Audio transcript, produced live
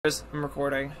I'm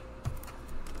recording.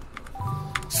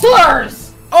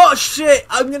 Slurs! Oh shit!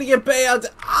 I'm gonna get banned!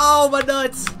 Oh my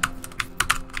nuts!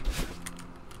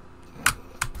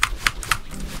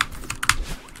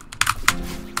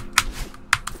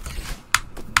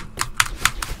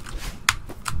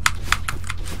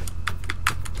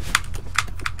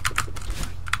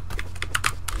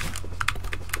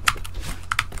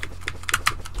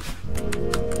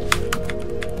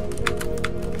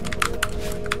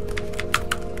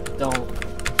 Don't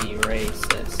be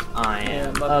racist. I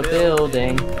am a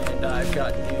building. And I've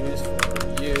got news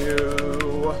for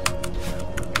you.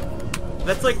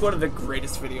 That's like one of the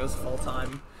greatest videos of all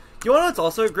time. You wanna know what's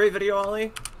also a great video,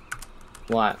 Ollie?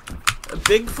 What? A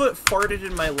Bigfoot farted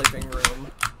in my living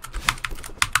room.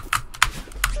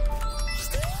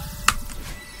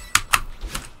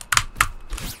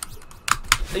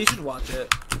 You should watch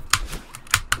it.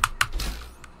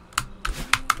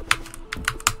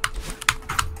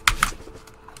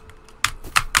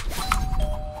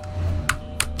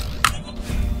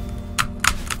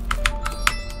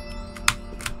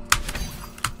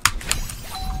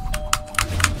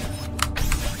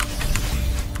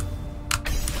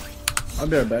 I'll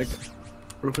be right back.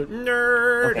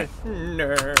 Nerd, Okay.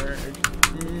 nerd,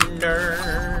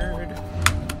 nerd.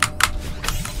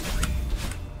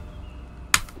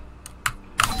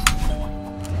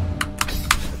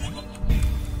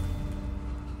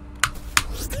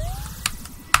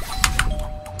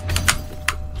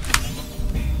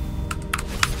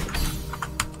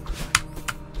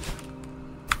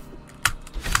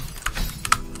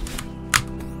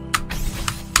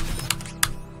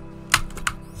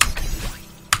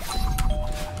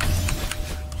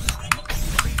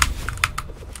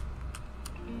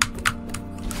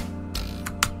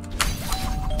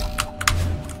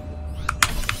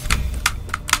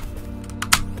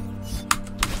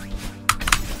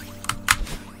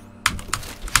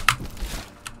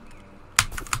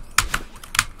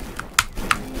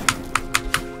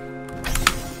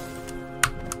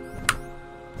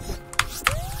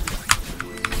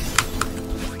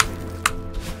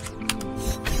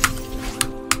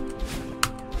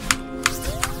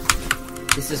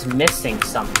 This is missing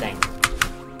something.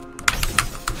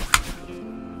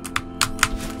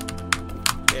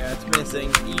 Yeah, it's missing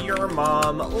your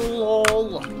mom.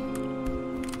 Lol.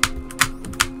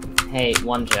 Hey,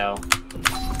 One Joe.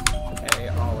 Hey,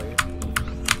 Ollie.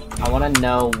 I want to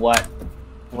know what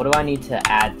do I need to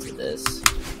add to this?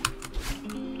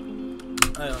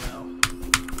 I don't know.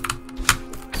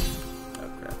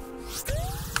 Okay.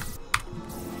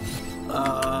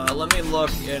 Let me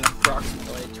look in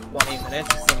approximately 20 minutes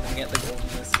because I'm gonna get the golden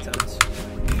list attempt.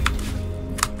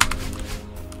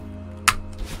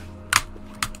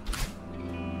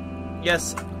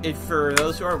 Yes, for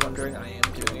those who are wondering, I am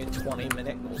doing a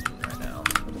 20-minute golden right now.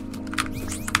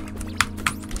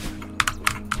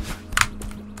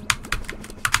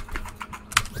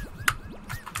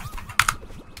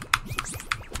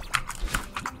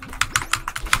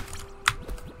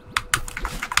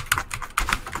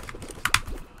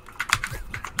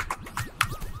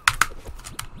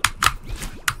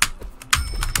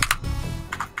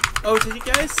 Oh, did you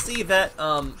guys see that,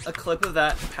 a clip of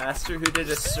that pastor who did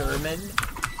a sermon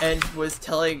and was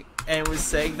saying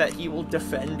that he will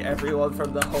defend everyone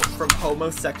from from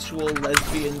homosexual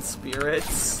lesbian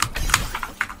spirits?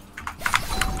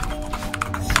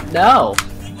 No.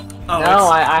 Oh, No,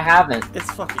 I haven't.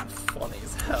 It's fucking funny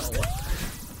as hell.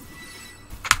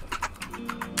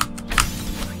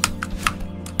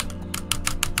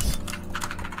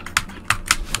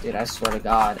 Dude, I swear to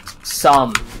God,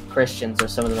 some Christians are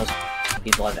some of the most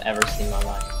people I've ever seen in my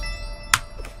life.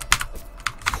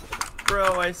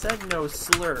 Bro, I said no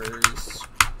slurs.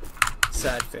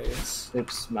 Sad face.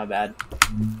 Oops, my bad.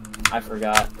 I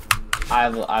forgot. I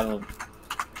have a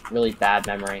really bad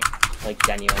memory, like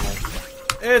genuinely.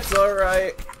 It's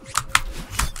alright.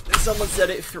 Someone said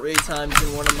it 3 times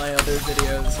in one of my other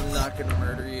videos. I'm not gonna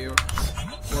murder you.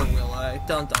 Or will I?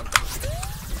 Dun dun dun.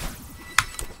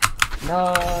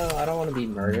 No, I don't want to be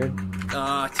murdered.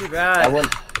 Ah, too bad. That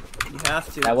wouldn't. You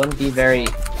have to. That wouldn't be very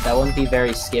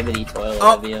skibbity toilet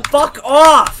of you. Oh, fuck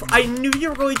off! I knew you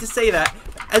were going to say that.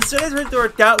 As soon as I heard the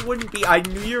word that wouldn't be, I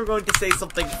knew you were going to say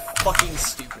something fucking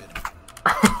stupid.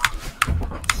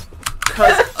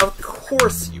 Cause of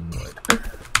course you would.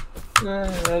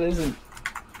 That isn't.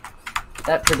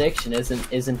 That prediction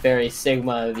isn't very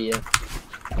Sigma of you.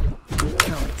 I'm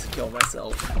going to kill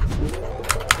myself.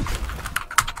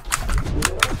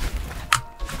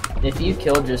 If you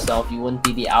killed yourself, you wouldn't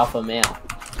be the alpha male.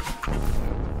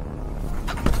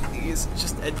 Please,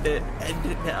 just end it. End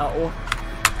it now.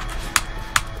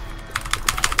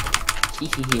 Hee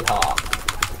hee hee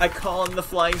ha. I call on the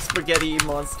flying spaghetti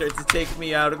monster to take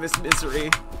me out of this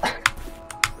misery.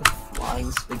 The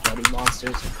flying spaghetti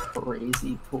monster's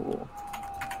crazy cool.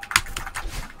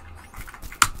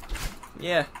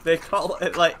 Yeah, they call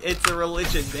it, like, it's a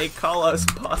religion. They call us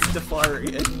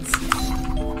Pastafarians.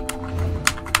 What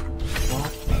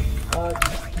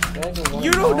the fuck?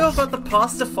 You don't know about the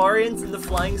Pastafarians and the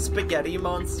flying spaghetti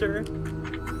monster?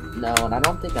 No, and I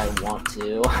don't think I want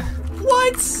to.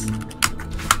 What?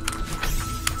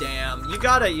 Damn, you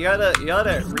gotta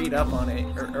read up on it,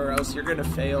 or else you're gonna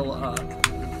fail,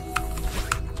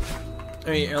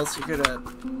 else you're gonna...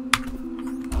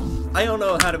 I don't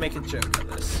know how to make a joke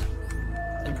of this.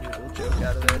 A noodle joke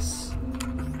out of this.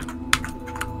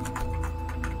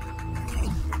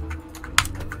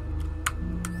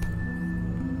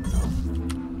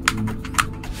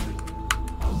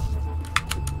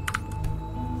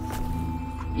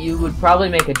 You would probably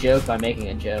make a joke by making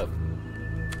a joke.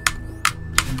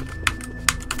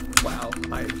 Wow,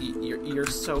 you're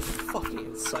so fucking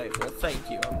insightful. Thank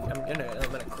you. I'm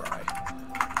gonna cry.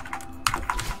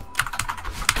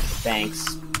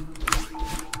 Thanks.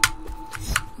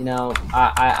 You know,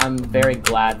 I'm very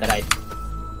glad that I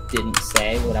didn't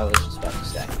say what I was just about to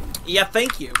say. Yeah,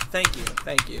 thank you. Thank you.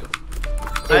 Thank you.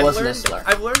 It wasn't a slur.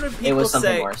 I've learned when people it was something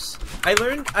say, worse. I've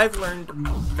learned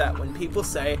that when people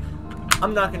say,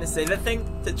 I'm not gonna say that thing,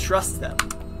 to trust them.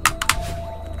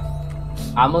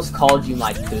 I almost called you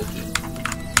my kooky.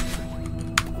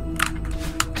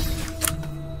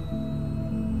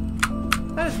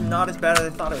 That is not as bad as I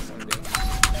thought it was gonna be.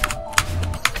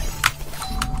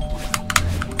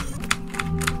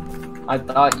 I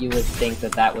thought you would think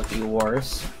that that would be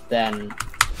worse than...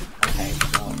 Okay,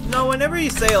 well... No, whenever you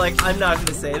say, like, I'm not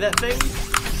gonna say that thing,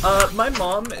 my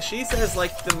mom, she says,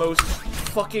 like, the most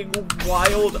fucking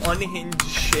wild, unhinged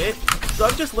shit. So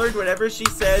I've just learned whenever she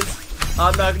says,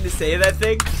 I'm not gonna say that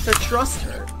thing, to trust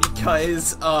her.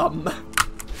 Because,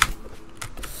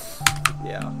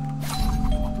 yeah.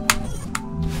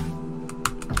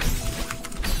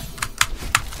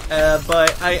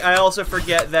 But I also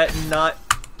forget that not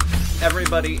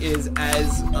everybody is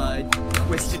as,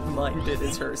 twisted-minded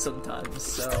as her sometimes,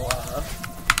 so,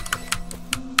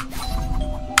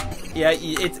 yeah,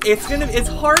 it's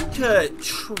hard to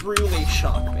truly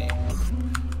shock me.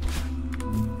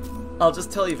 I'll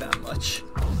just tell you that much.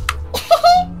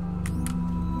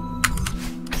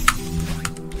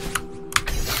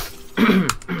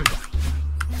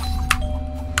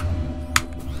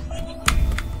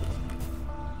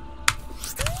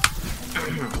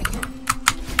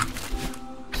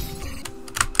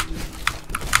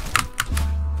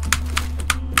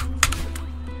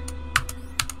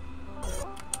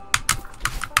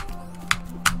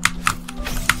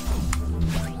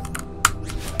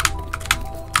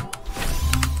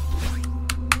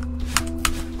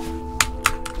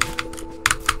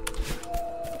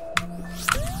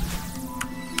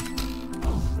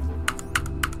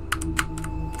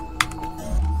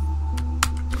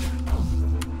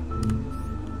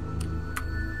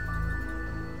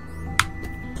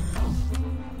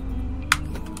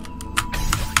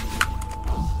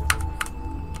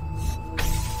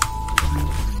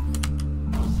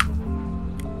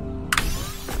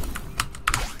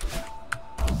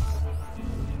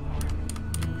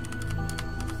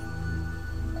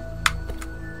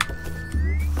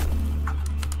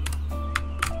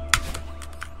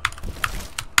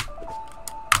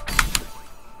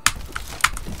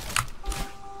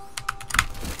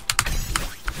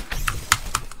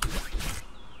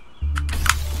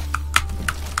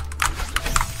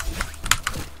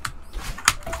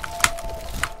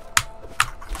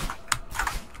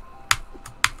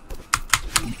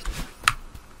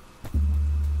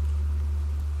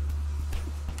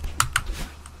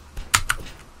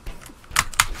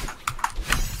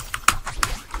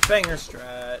 Banger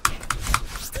strat.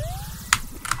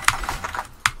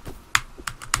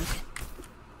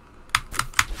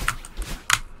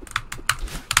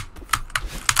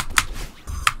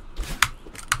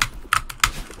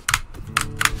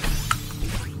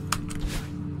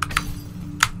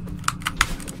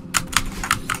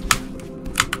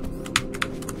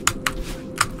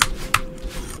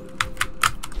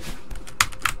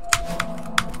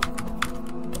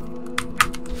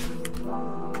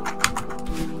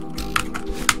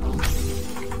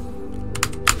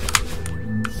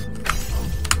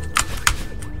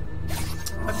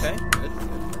 Okay, good.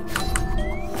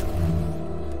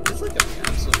 This is like an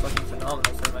absolute fucking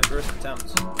phenomenal for my first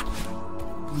attempt. Oh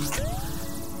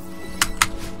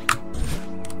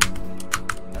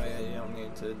yeah, you don't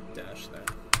need to dash there.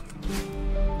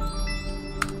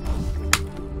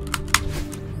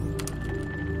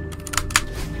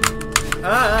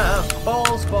 Balls,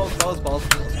 balls, balls, balls, balls.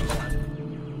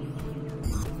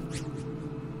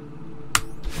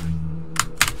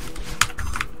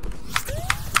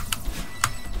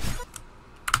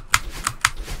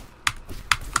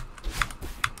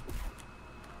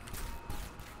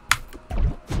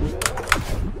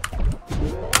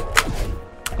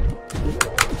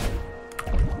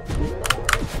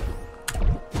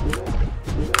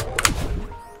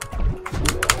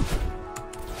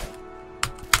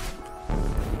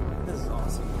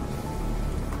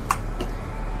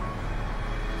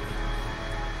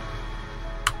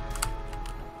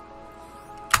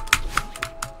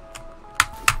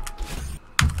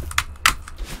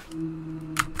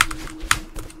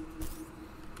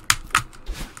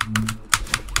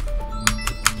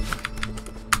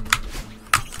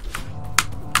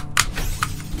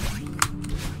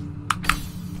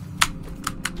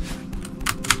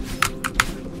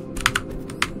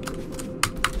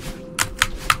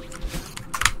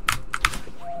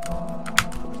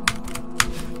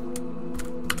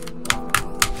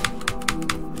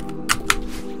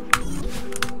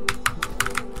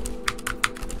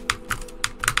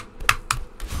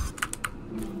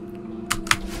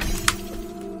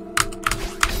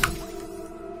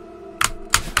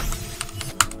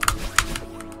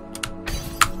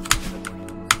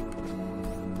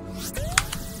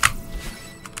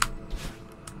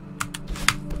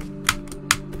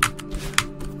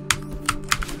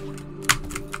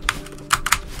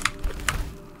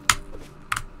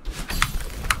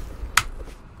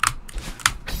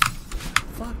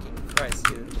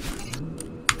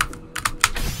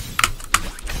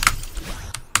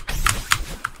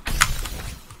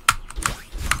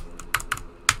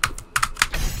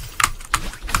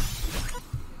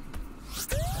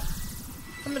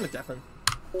 I'm gonna deafen.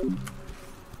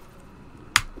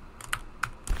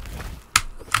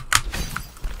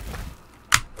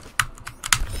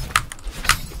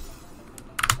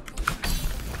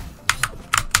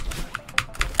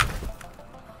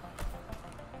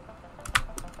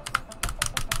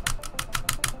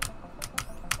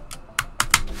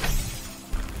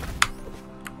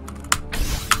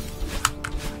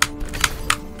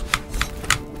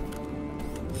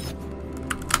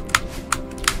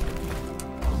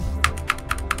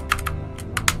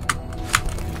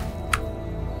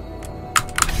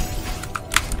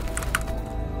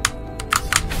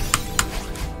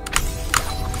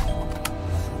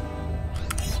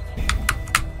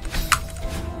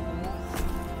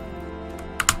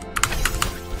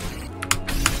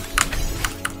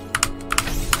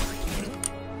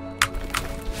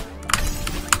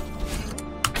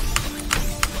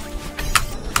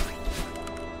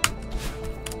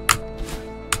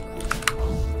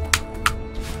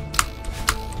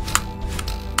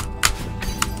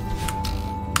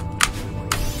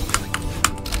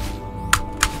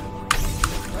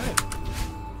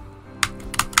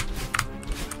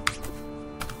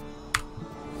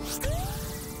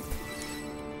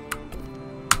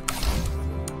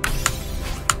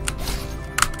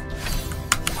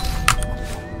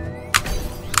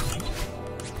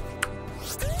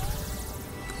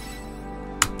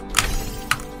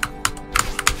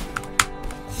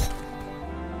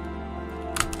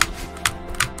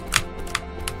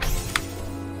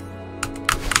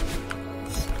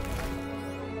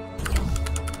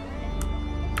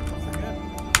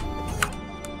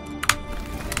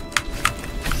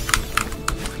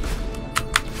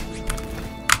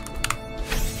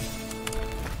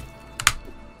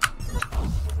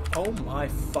 Oh my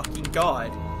fucking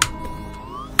god.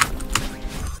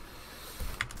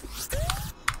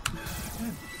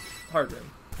 Hard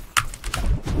room.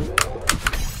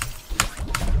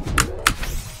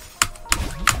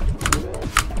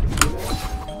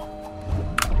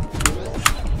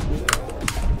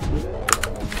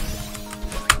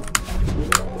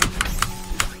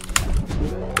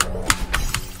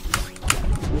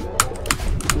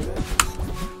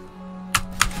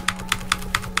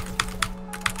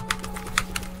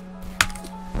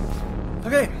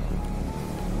 Okay.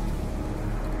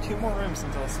 2 more rooms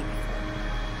until CP4.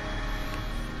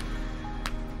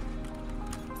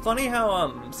 Funny how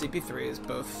CP3 is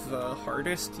both the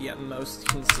hardest yet most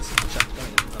consistent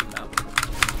checkpoint in the map.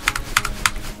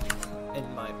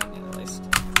 In my opinion, at least.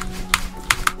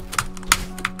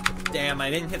 Damn, I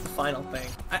didn't hit the final thing.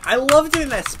 I love doing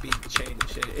that speed change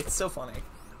shit. It's so funny.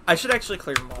 I should actually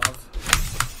clear Mauve.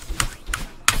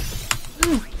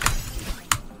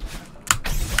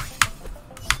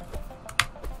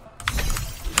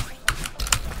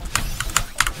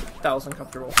 1,000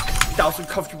 comfortable. 1,000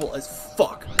 comfortable as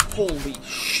fuck. Holy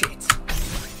shit.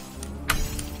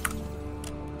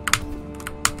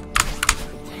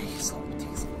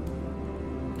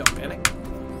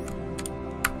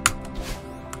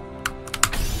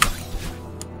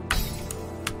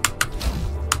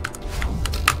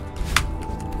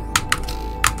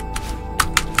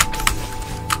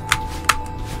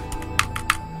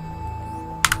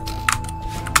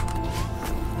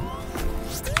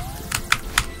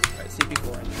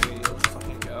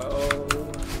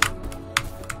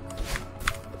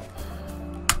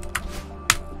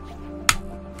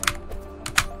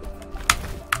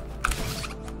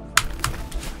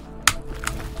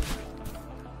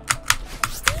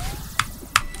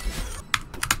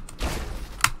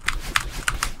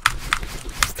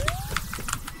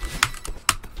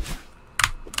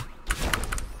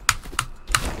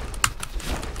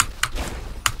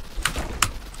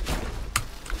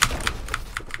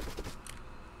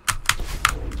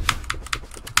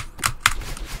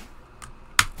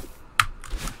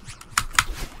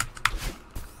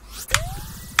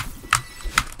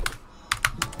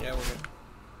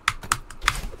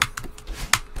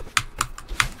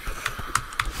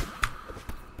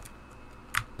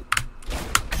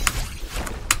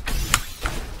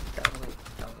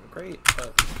 great,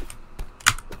 but...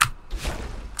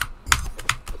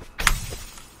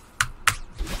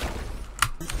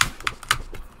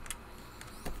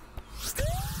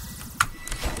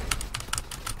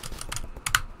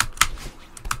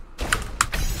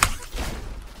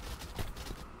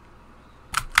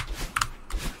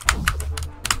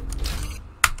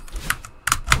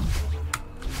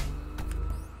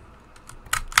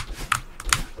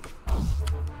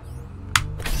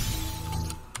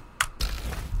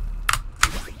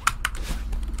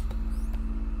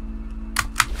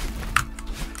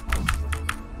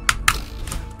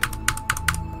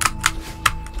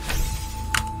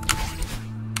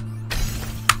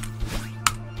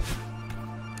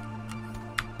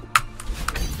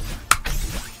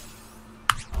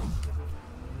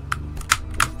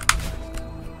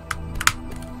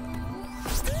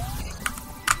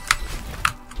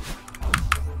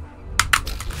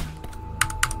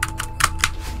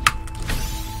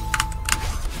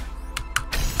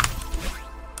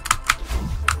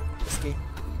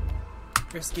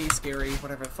 Risky, scary,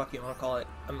 whatever the fuck you want to call it.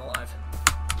 I'm alive.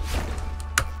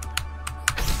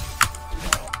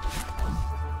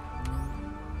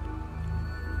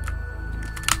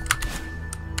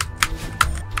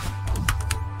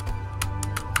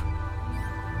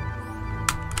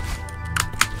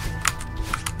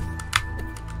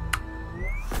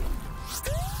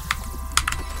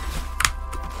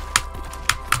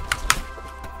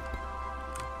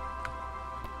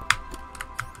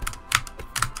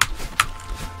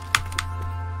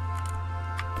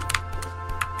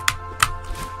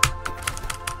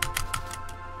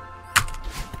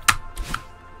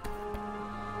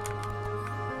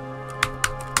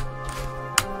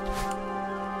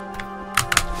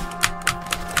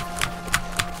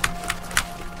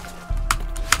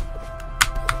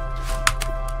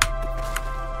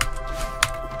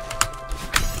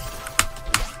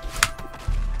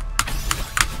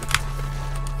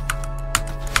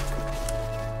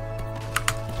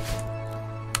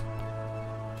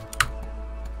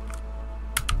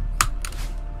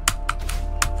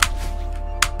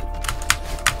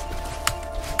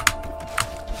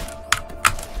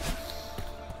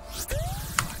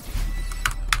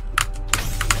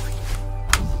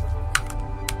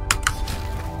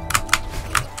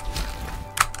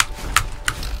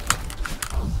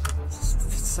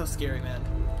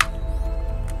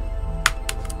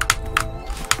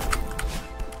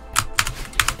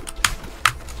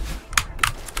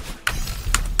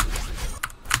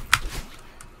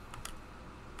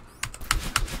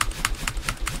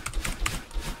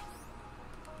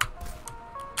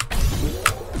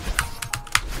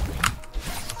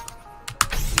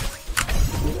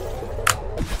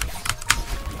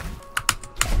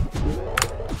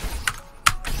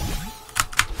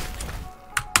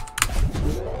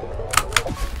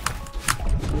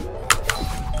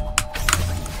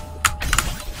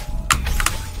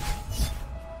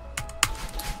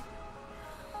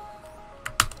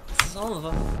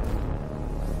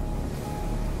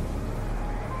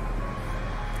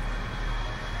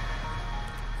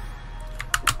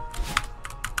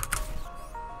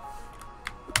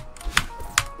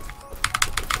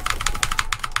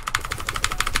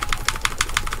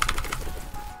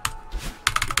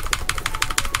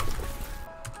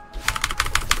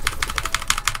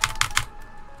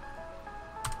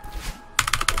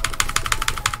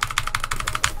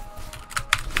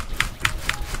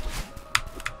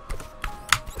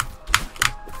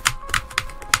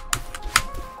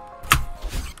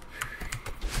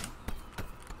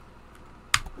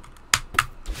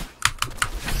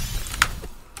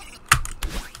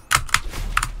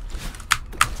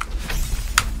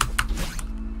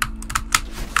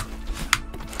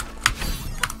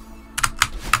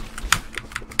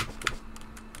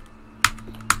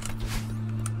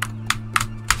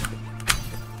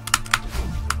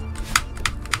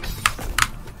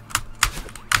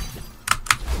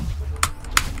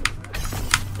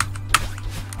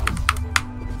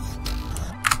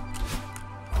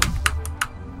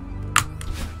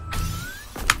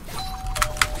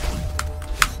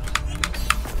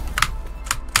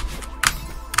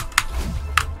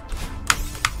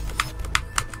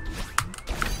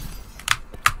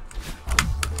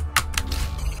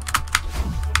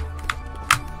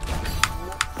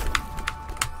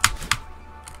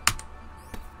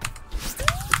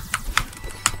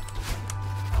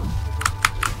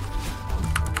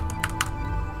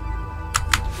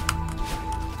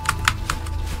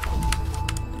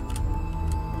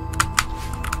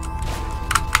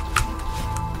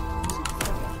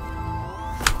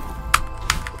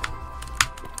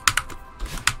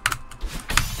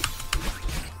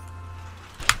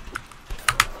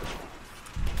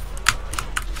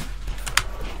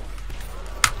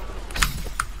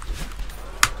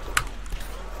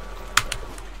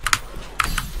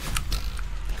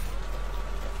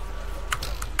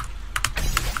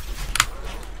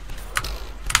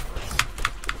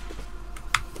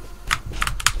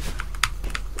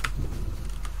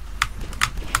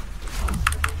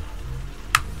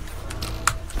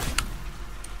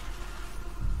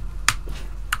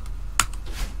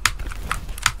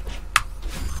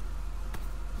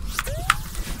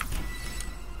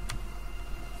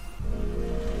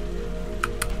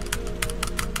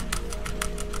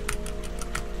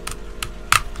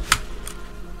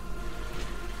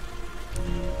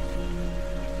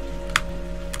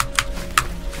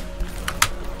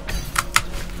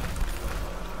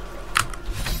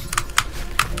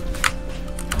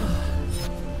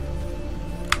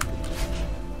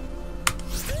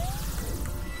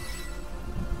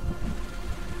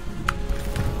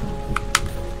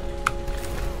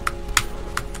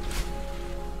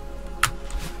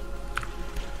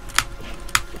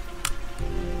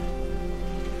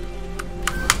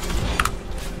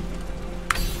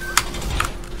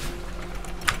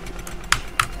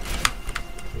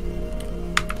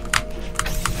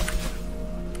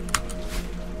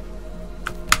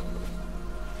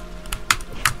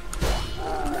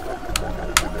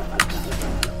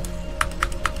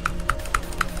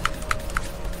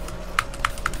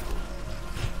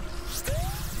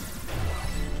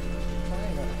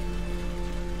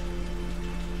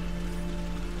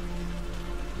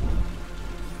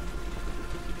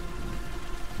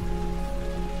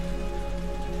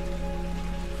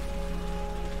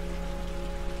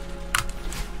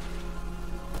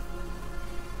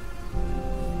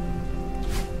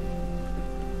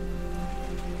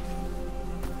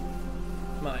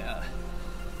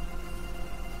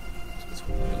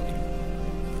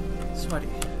 Sweaty.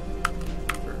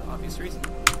 For obvious reason.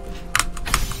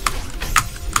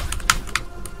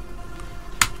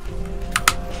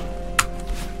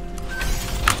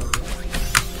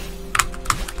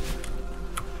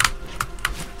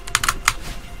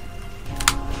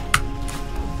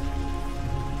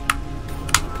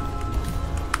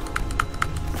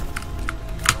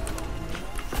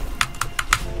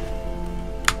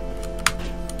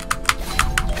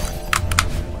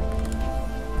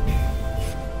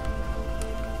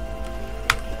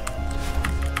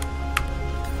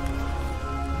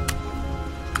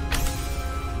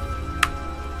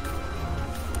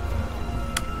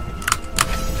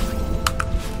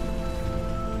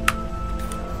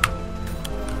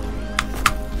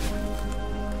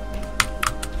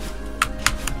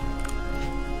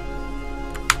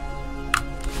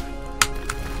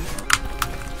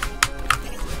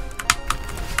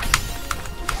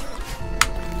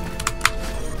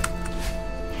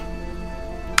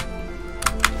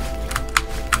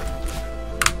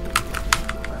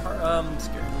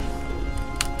 Scared.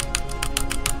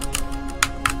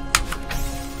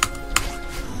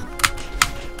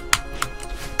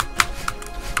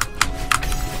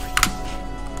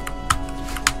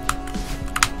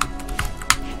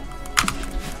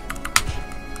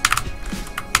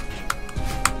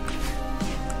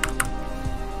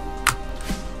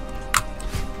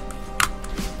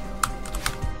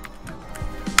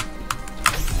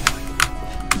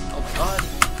 Oh my god.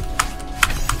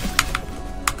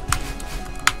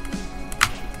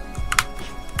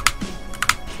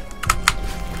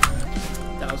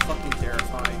 That was fucking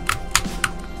terrifying.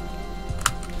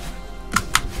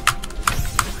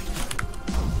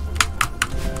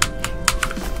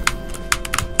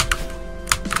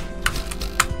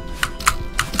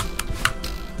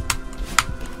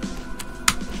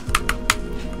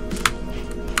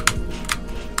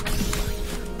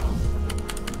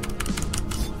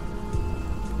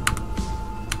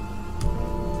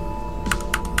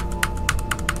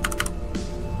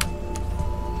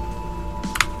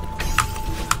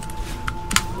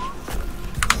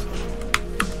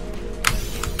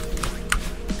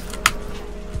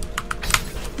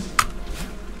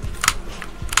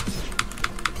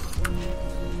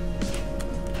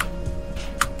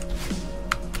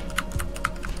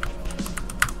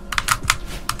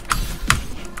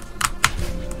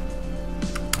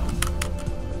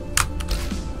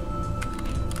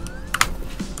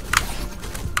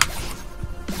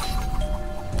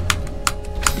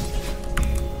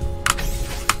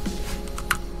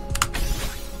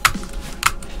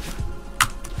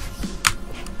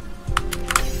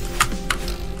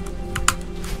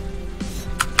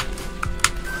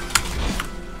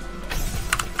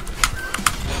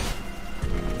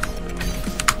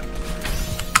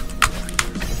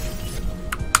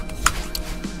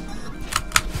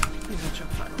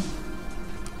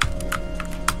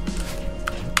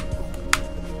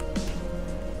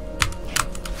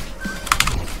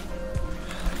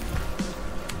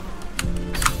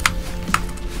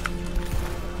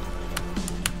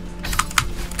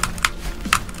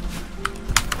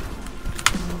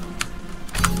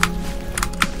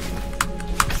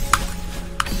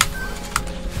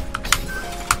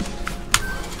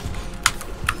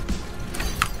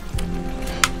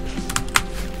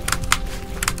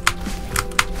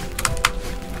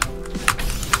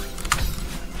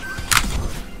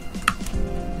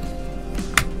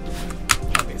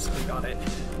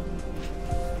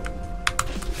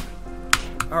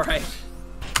 Alright.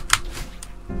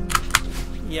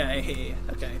 Yay.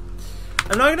 Okay.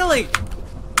 I'm not gonna, like,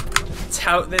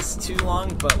 tout this too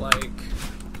long, but, like,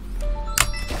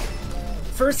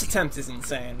 first attempt is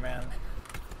insane, man.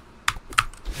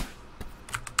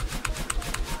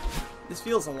 This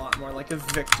feels a lot more like a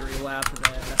victory lap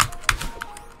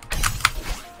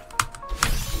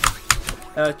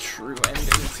than a true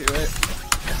ending to it.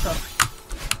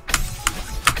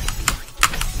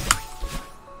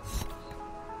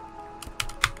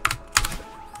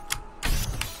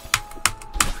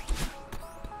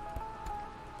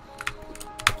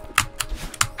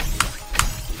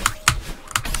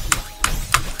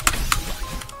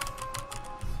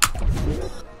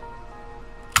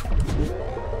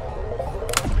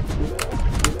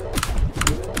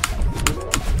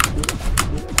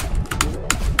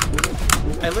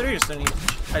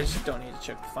 I just don't need to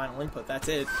check the final input, that's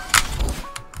it.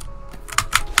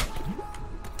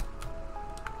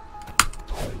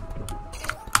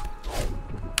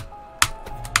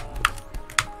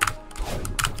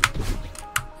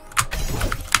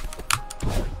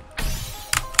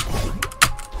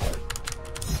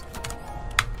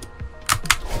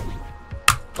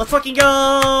 Let's fucking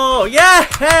go!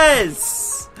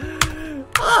 Yes!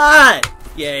 Ah!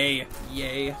 Yay.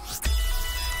 Yay. I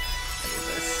need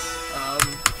this.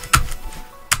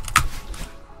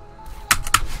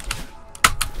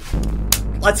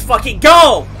 Let's fucking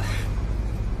go!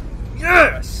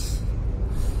 Yes!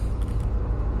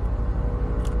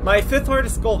 My 5th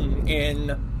hardest golden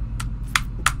in...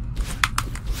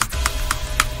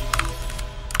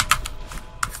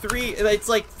 It's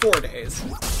like 4 days.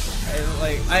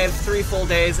 I have 3 full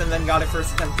days and then got it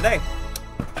first attempt today.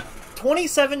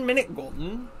 27-minute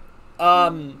golden.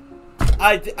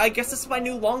 I guess this is my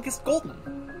new longest golden.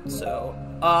 So,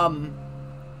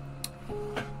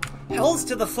 hells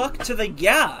to the fuck to the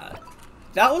yeah.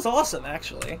 That was awesome,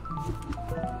 actually.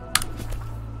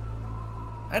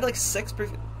 I had like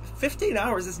 15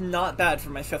 hours is not bad for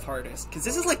my 5th hardest, because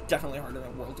this is like definitely harder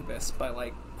than World Abyss by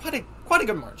like quite a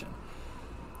good margin.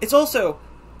 It's also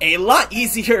a lot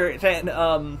easier than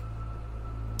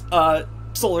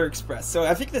Solar Express, so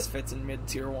I think this fits in mid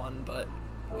tier 1. But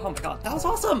oh my god, that was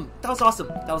awesome! That was awesome!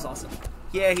 That was awesome!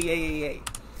 Yay! Yay! Yay! Yay!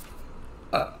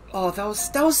 Oh, that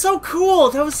was so cool!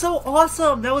 That was so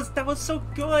awesome! That was so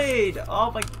good!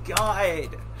 Oh my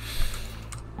god!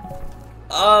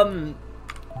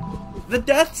 The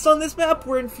deaths on this map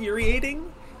were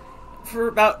infuriating. For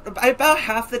about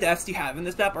half the deaths you have in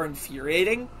this map are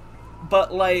infuriating.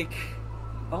 But, like,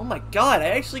 oh my god, I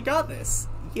actually got this.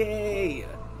 Yay.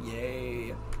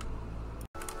 Yay.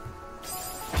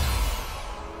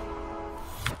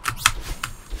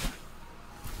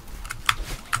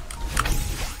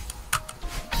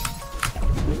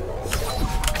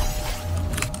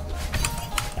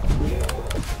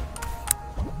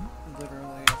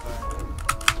 Literally,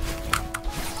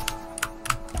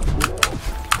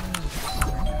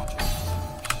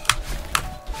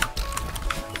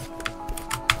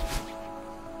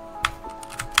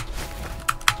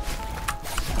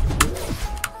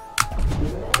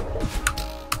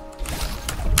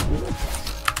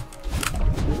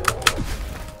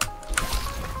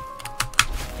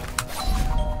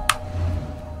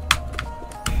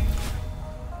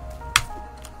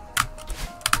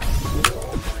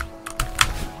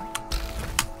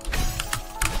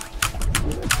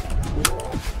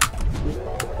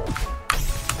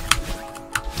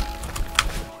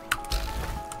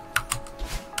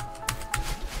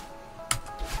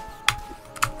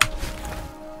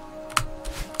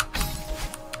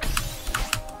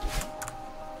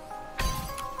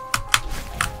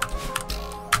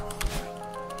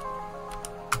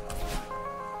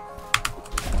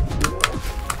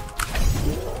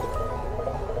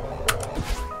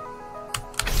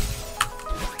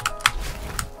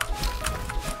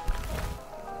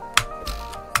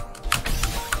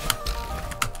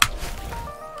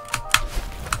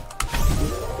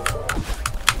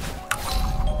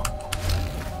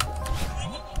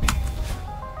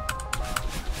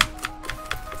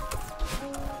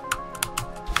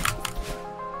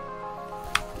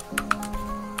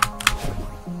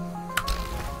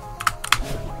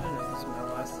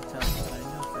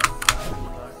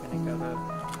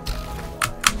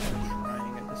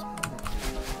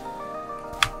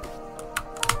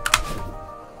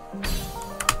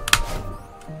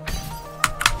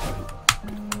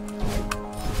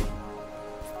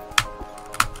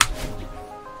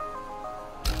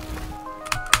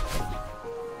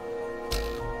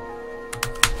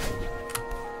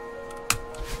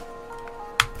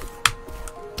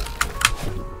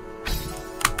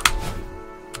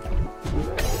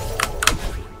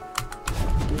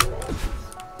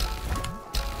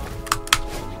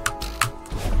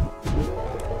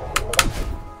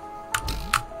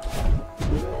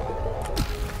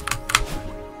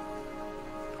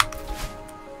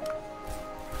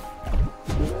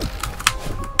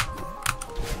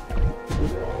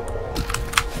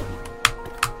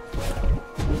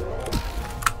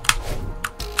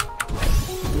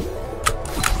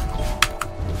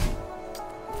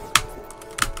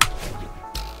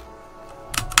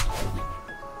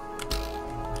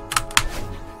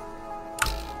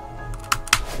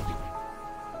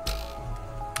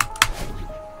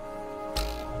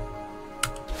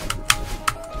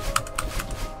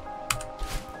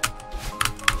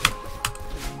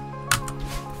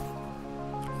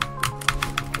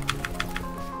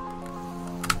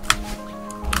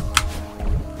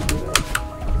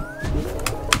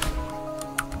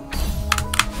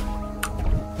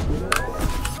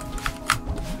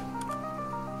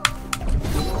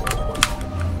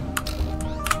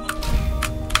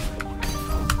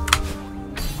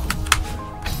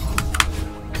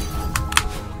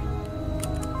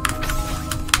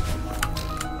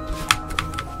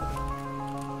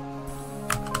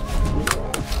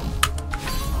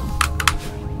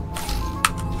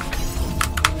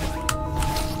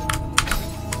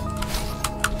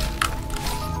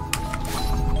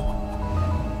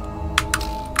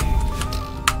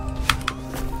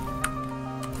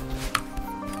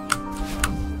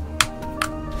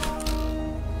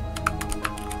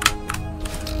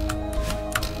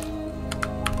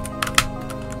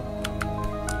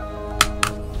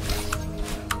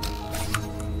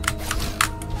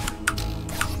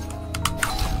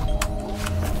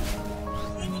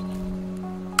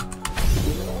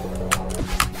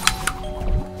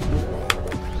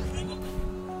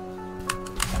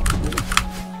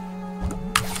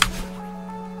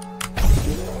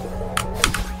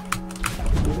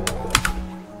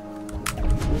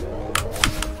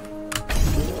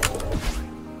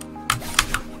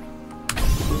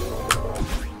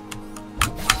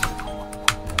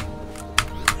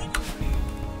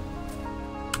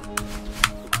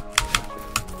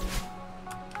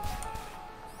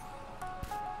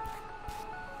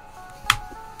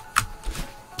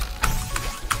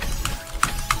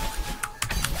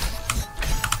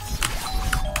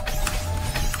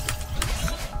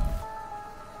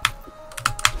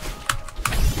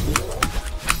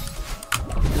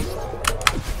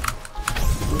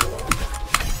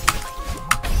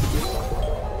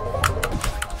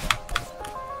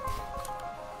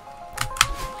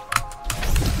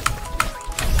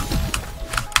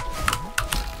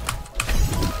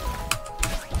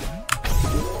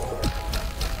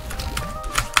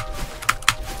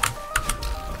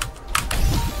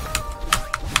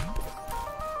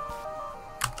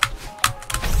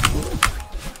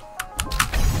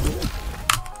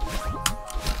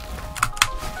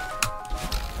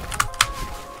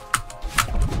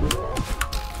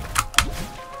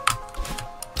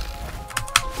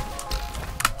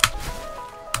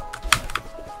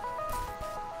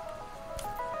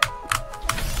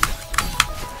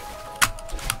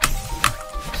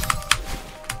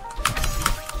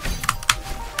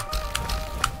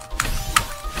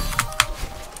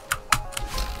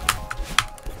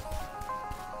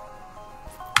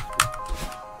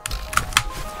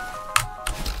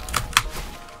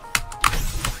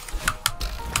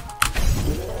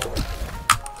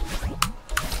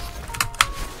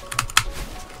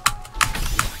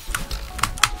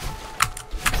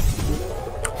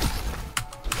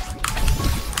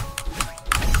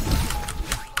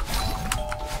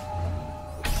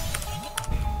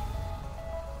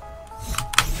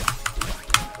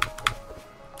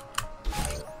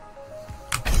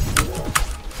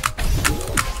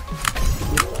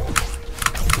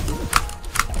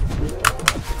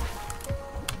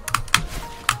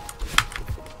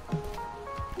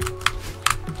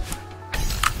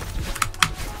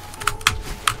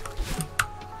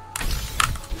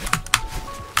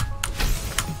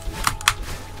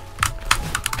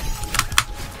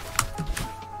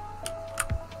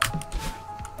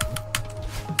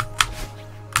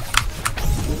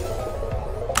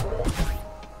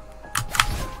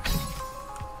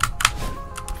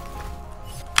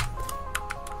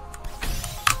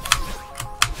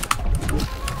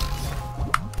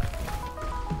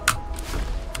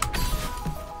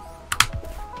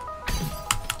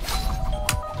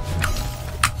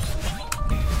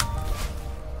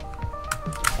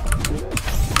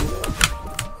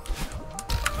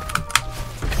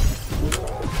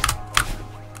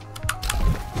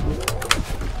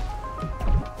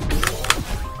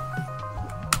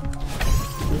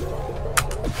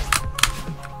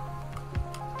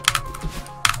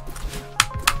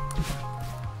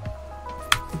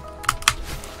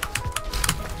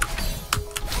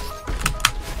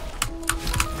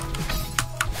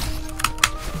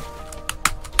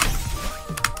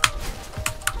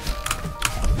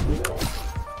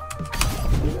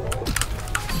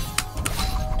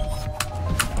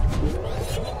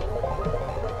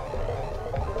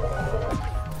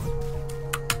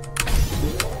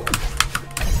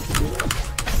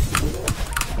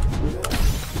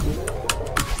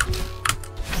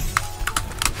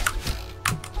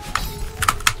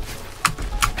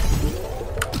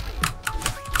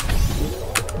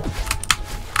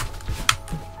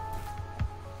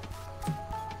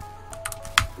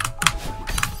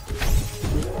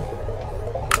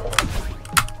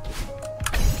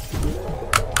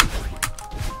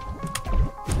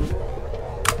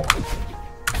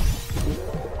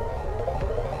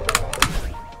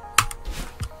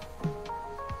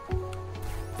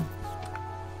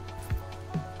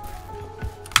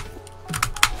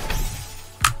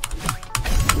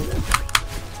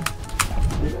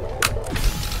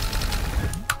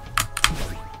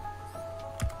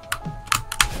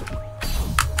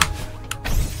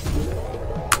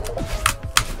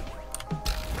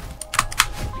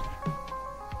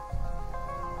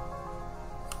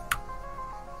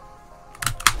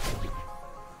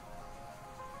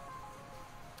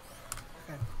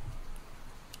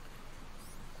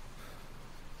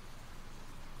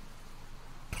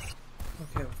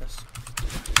 okay with this.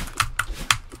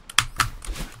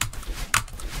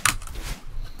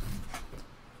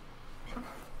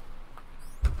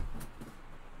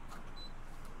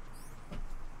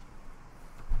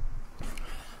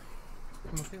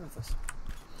 I'm okay with this.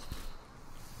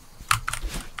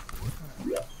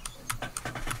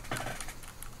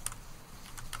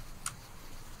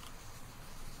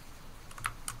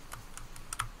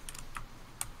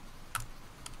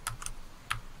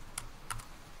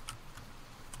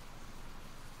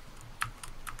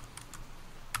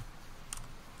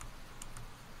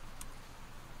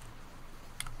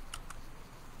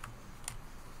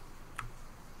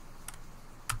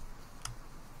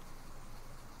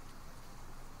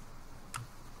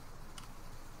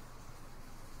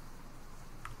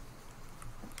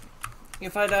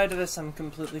 If I die to this, I'm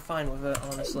completely fine with it,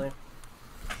 honestly.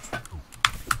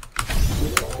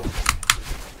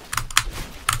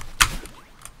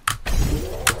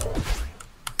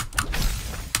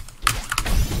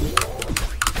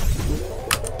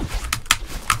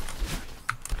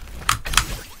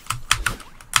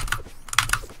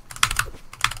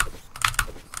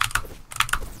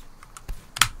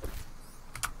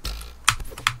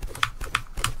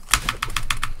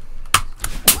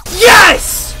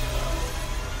 Yes!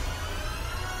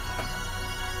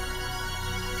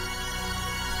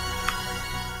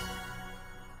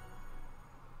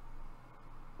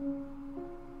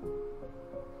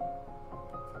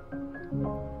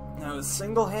 That was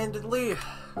single-handedly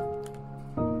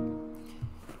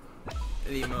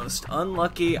the most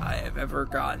unlucky I have ever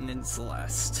gotten in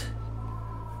Celeste.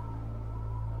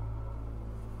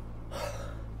 Oh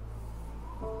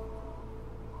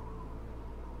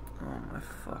my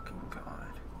fucking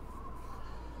god.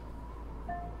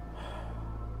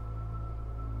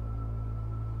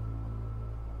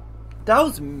 That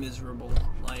was miserable.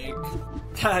 Like,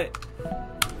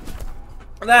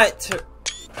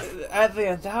 at the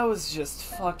end, that was just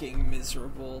fucking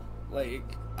miserable. Like,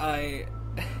 I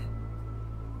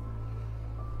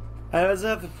was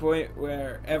at the point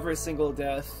where every single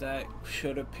death that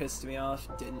should have pissed me off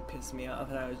didn't piss me off,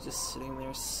 and I was just sitting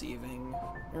there seething.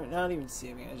 Or not even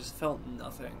seething, I just felt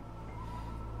nothing.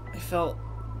 I felt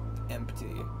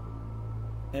empty.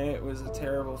 And it was a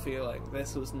terrible feeling.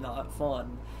 This was not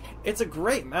fun. It's a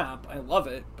great map, I love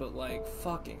it, but like,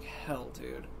 fucking hell,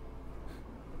 dude.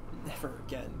 Never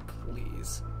again,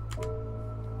 please.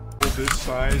 This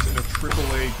size in a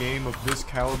AAA game of this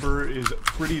caliber is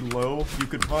pretty low. You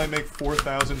could probably make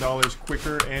 $4,000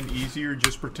 quicker and easier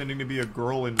just pretending to be a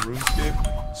girl in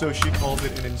RuneScape. So she called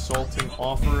it an insulting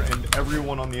offer, and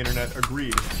everyone on the internet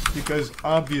agreed, because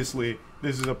obviously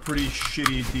this is a pretty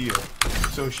shitty deal.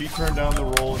 So she turned down the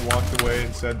role and walked away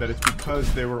and said that it's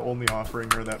because they were only offering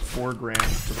her that $4 grand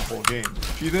for the whole game.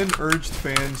 She then urged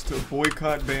fans to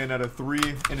boycott Bayonetta 3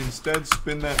 and instead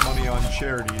spend that money on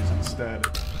charities instead.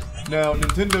 Now,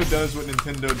 Nintendo does what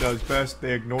Nintendo does best.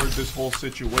 They ignored this whole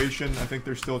situation. I think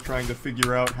they're still trying to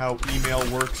figure out how email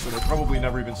works, so they probably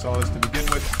never even saw this to begin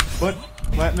with. But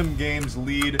Platinum Games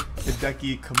lead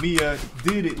Hideki Kamiya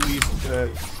did at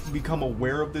least become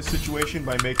aware of this situation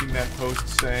by making that post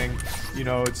saying, you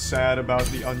know, it's sad about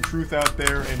the untruth out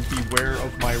there and beware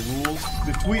of my rules.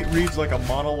 The tweet reads like a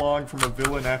monologue from a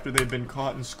villain after they've been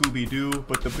caught in Scooby-Doo,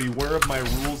 but the beware of my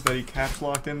rules that he caps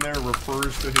locked in there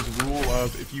refers to his rule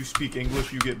of if you speak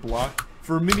English, you get blocked.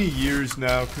 For many years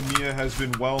now, Kamiya has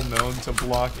been well known to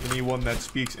block anyone that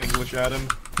speaks English at him.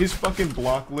 His fucking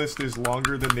block list is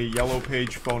longer than the Yellow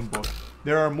Page phone book.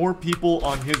 There are more people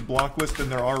on his block list than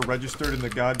there are registered in the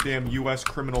goddamn US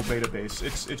criminal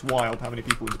database. It's wild how many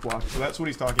people he's blocked. So that's what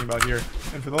he's talking about here.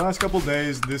 And for the last couple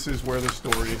days, this is where the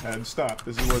story had stopped.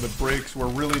 This is where the brakes were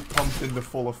really pumped into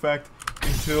full effect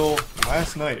until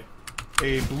last night.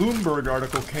 A Bloomberg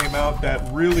article came out that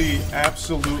really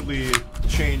absolutely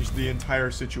changed the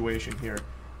entire situation here.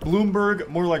 Bloomberg,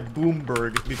 more like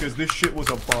Boomberg, because this shit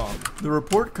was a bomb. The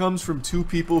report comes from two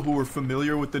people who were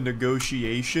familiar with the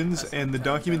negotiations, and the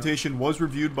documentation was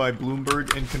reviewed by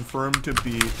Bloomberg and confirmed to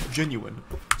be genuine.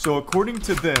 So according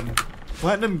to them,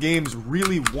 Platinum Games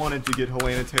really wanted to get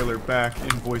Helena Taylor back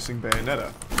in voicing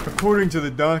Bayonetta. According to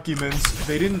the documents,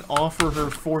 they didn't offer her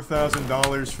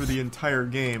 $4,000 for the entire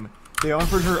game. They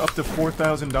offered her up to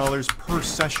 $4,000 per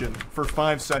session for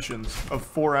 5 sessions of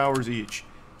 4 hours each.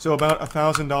 So about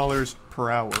 $1,000 per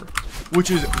hour,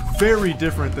 which is very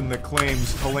different than the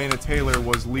claims Helena Taylor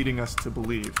was leading us to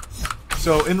believe.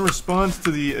 So in response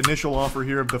to the initial offer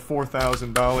here of the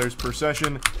 $4,000 per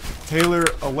session, Taylor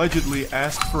allegedly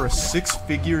asked for a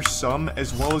 6-figure sum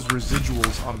as well as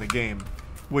residuals on the game,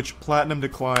 which Platinum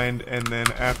declined, and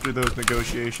then after those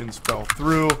negotiations fell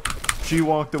through, She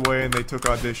walked away and they took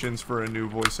auditions for a new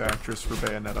voice actress for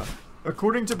Bayonetta.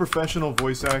 According to professional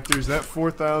voice actors, that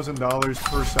 $4,000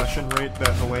 per session rate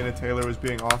that Helena Taylor was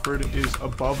being offered is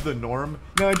above the norm.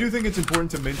 Now, I do think it's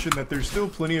important to mention that there's still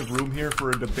plenty of room here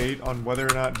for a debate on whether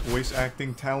or not voice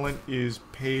acting talent is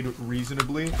paid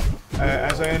reasonably.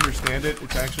 As I understand it,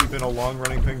 it's actually been a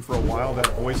long-running thing for a while that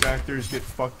voice actors get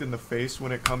fucked in the face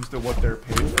when it comes to what they're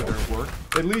paid for their work,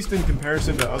 at least in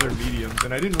comparison to other mediums,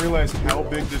 and I didn't realize how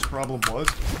big this problem was.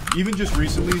 Even just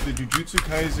recently, the Jujutsu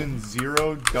Kaisen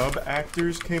Zero dub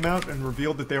actors came out and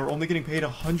revealed that they were only getting paid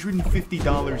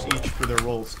 $150 each for their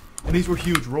roles. And these were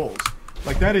huge roles.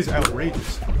 Like, that is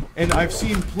outrageous. And I've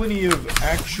seen plenty of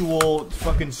actual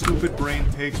fucking stupid brain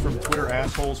takes from Twitter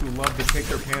assholes who love to take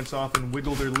their pants off and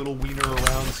wiggle their little wiener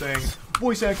around saying,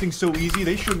 voice acting's so easy,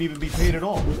 they shouldn't even be paid at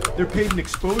all. They're paid in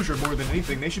exposure more than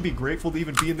anything. They should be grateful to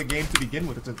even be in the game to begin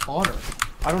with. It's an honor.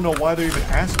 I don't know why they're even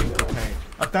asking for pay.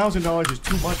 $1,000 is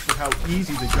too much for how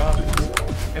easy the job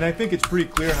is. And I think it's pretty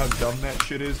clear how dumb that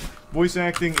shit is. Voice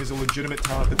acting is a legitimate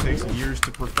talent that takes years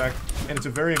to perfect, and it's a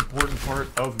very important part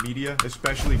of media,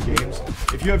 especially games.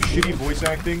 If you have shitty voice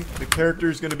acting, the character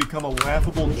is going to become a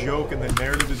laughable joke and the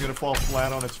narrative is going to fall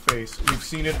flat on its face. We've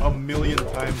seen it a million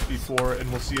times before,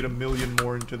 and we'll see it a million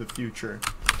more into the future.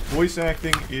 Voice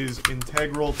acting is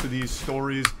integral to these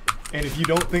stories, and if you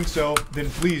don't think so, then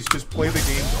please just play the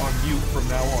games on mute from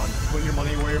now on. Put your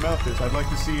money where your mouth is. I'd like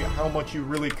to see how much you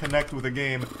really connect with a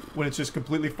game when it's just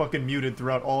completely fucking muted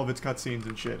throughout all of its cutscenes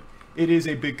and shit. It is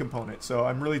a big component, so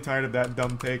I'm really tired of that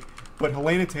dumb take. But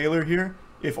Helena Taylor here,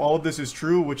 if all of this is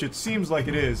true, which it seems like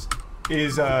it is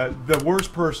the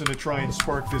worst person to try and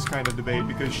spark this kind of debate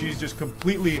because she's just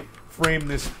completely framed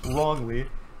this wrongly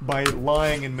by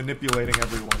lying and manipulating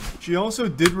everyone. She also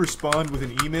did respond with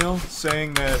an email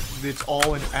saying that it's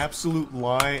all an absolute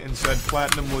lie and said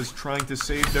Platinum was trying to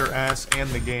save their ass and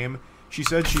the game. She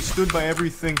said she stood by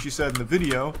everything she said in the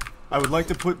video. I would like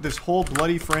to put this whole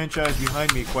bloody franchise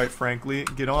behind me, quite frankly.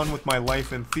 Get on with my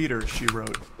life in theater, she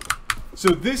wrote. So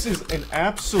this is an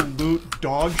absolute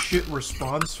dog shit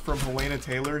response from Helena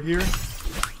Taylor here.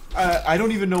 I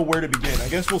don't even know where to begin. I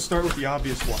guess we'll start with the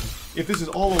obvious one. If this is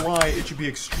all a lie, it should be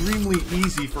extremely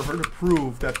easy for her to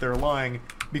prove that they're lying,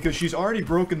 because she's already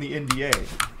broken the NDA.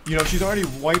 You know, she's already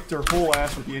wiped her whole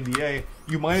ass with the NDA.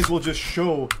 You might as well just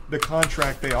show the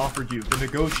contract they offered you, the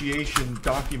negotiation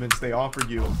documents they offered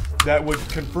you, that would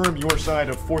confirm your side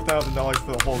of $4,000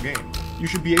 for the whole game. You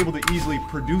should be able to easily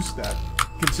produce that,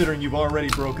 considering you've already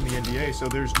broken the NDA, so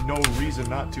there's no reason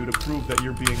not to prove that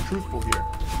you're being truthful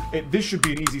here. This should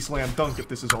be an easy slam dunk if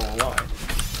this is all a lie.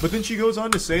 But then she goes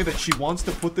on to say that she wants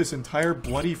to put this entire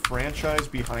bloody franchise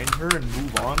behind her and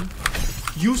move on.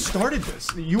 You started this.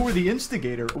 You were the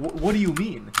instigator. What do you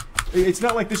mean? It's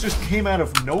not like this just came out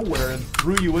of nowhere and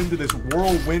threw you into this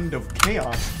whirlwind of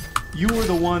chaos. You were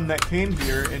the one that came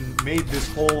here and made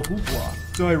this whole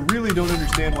hoopla. So I really don't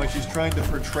understand why she's trying to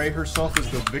portray herself as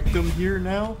the victim here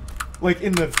now. Like,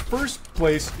 in the first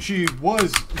place, she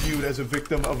was viewed as a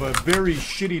victim of a very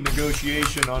shitty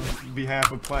negotiation on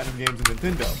behalf of Platinum Games and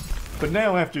Nintendo. But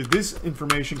now, after this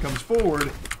information comes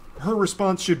forward, her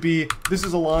response should be, this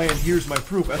is a lie and here's my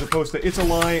proof, as opposed to, it's a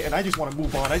lie and I just want to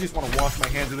move on, I just want to wash my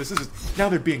hands of this. Now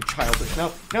they're being childish,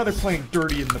 now they're playing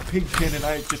dirty in the pig pen and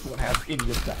I just won't have any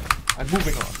of that. I'm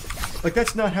moving on. Like,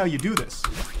 that's not how you do this.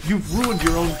 You've ruined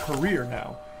your own career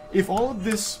now. If all of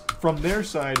this from their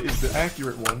side is the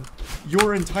accurate one,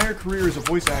 your entire career as a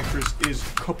voice actress is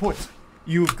kaput.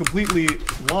 You've completely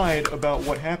lied about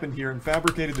what happened here and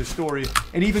fabricated the story,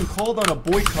 and even called on a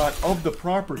boycott of the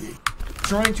property,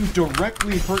 trying to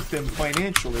directly hurt them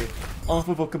financially off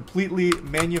of a completely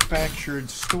manufactured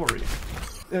story.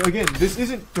 Again, this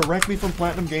isn't directly from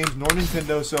Platinum Games nor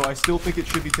Nintendo, so I still think it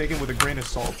should be taken with a grain of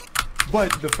salt.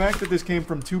 But the fact that this came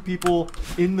from two people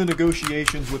in the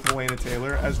negotiations with Helena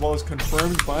Taylor, as well as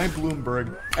confirmed by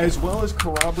Bloomberg, as well as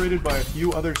corroborated by a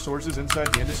few other sources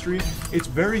inside the industry, it's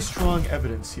very strong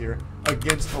evidence here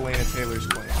against Helena Taylor's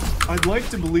claim. I'd like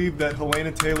to believe that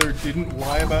Helena Taylor didn't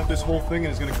lie about this whole thing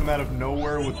and is going to come out of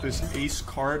nowhere with this ace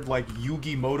card like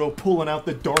Yu-Gi-Moto pulling out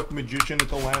the Dark Magician at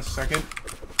the last second.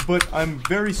 But I'm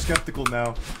very skeptical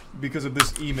now because of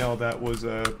this email that was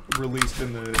released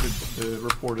in the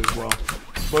report as well.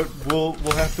 But we'll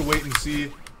have to wait and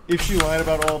see. If she lied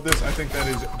about all of this, I think that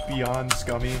is beyond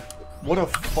scummy. What a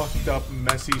fucked up,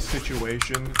 messy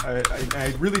situation.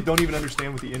 I really don't even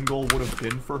understand what the end goal would have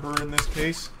been for her in this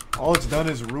case. All it's done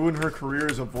is ruin her career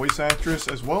as a voice actress,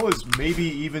 as well as maybe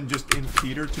even just in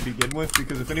theater to begin with,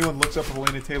 because if anyone looks up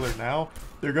Helena Taylor now,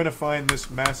 they're going to find this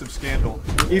massive scandal,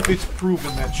 if it's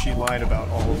proven that she lied about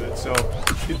all of it. So,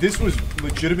 this was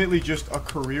legitimately just a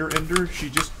career ender. She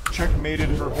just checkmated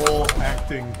her whole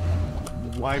acting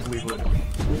livelihood.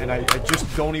 And I just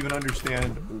don't even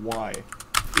understand why.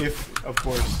 If, of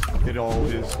course, it all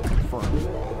is confirmed.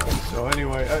 So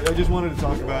anyway, I just wanted to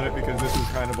talk about it because this is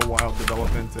kind of a wild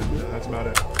development, and that's about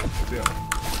it. So,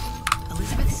 yeah.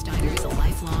 Elizabeth Steiner is a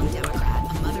lifelong Democrat,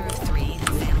 a mother of 3, and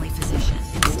family physician.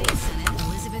 In the state Senate,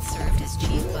 Elizabeth served as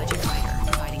chief budget writer,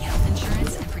 providing health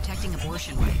insurance and protecting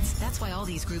abortion rights. That's why all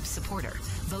these groups support her.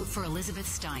 Vote for Elizabeth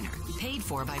Steiner. Paid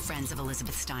for by friends of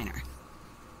Elizabeth Steiner.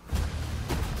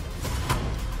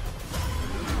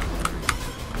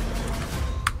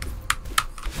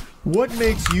 What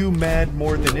makes you mad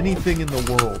more than anything in the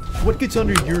world? What gets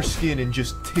under your skin and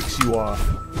just ticks you off?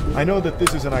 I know that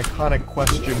this is an iconic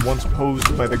question once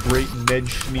posed by the great Ned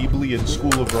Schneebly in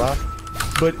School of Rock,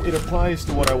 but it applies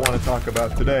to what I want to talk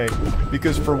about today,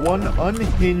 because for one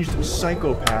unhinged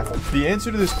psychopath, the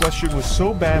answer to this question was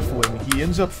so baffling he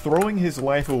ends up throwing his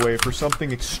life away for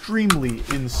something extremely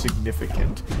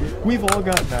insignificant. We've all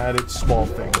got mad at small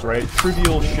things, right?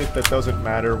 Trivial shit that doesn't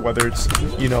matter, whether it's,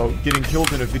 you know, getting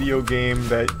killed in a video game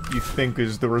that you think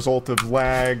is the result of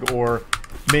lag, or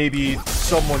maybe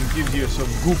someone gives you some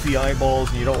goofy eyeballs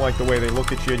and you don't like the way they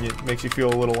look at you and it makes you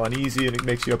feel a little uneasy and it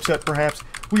makes you upset perhaps.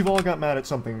 We've all got mad at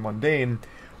something mundane,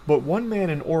 but one man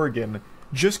in Oregon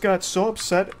just got so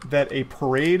upset that a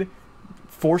parade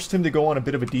forced him to go on a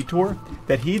bit of a detour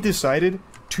that he decided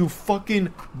to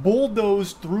fucking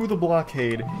bulldoze through the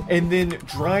blockade and then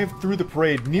drive through the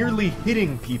parade, nearly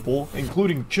hitting people,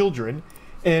 including children,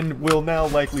 and will now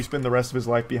likely spend the rest of his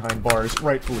life behind bars,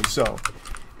 rightfully so.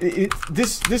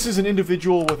 This is an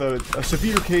individual with a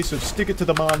severe case of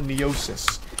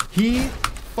stick-it-to-the-man-neosis. He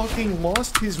fucking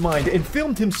lost his mind and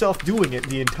filmed himself doing it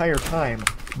the entire time,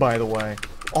 by the way.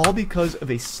 All because of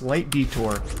a slight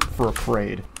detour for a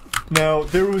parade. Now,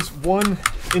 there was one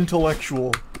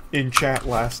intellectual in chat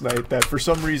last night that for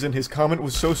some reason his comment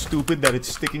was so stupid that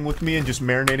it's sticking with me and just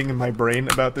marinating in my brain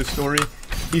about this story.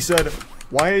 He said,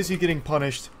 "Why is he getting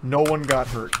punished? No one got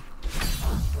hurt."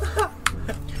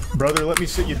 Brother, let me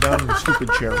sit you down in the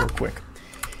stupid chair real quick.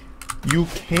 You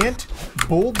can't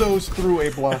bulldoze through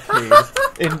a blockade,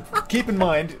 and keep in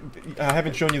mind, I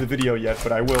haven't shown you the video yet,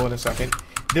 but I will in a second.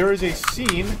 There is a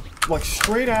scene, like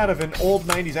straight out of an old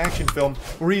 90s action film,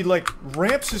 where he like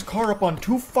ramps his car up on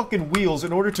 2 fucking wheels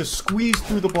in order to squeeze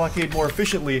through the blockade more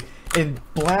efficiently and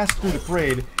blast through the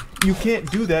parade. You can't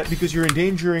do that because you're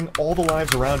endangering all the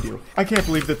lives around you. I can't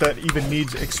believe that that even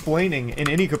needs explaining in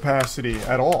any capacity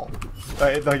at all.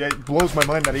 It blows my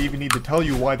mind that I even need to tell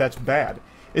you why that's bad.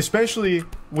 Especially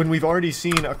when we've already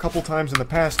seen a couple times in the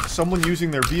past someone using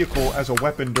their vehicle as a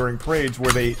weapon during parades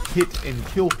where they hit and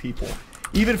kill people.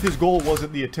 Even if his goal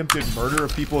wasn't the attempted murder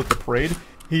of people at the parade,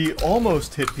 he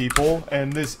almost hit people,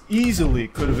 and this easily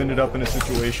could have ended up in a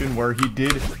situation where he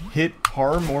did hit,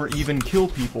 harm, or even kill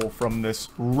people from this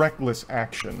reckless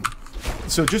action.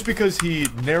 So just because he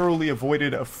narrowly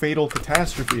avoided a fatal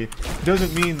catastrophe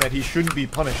doesn't mean that he shouldn't be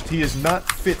punished. He is not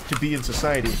fit to be in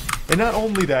society. And not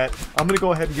only that, I'm gonna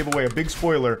go ahead and give away a big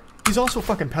spoiler, he's also a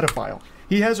fucking pedophile.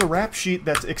 He has a rap sheet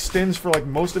that extends for like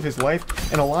most of his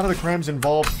life, and a lot of the crimes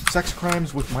involve sex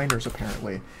crimes with minors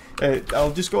apparently.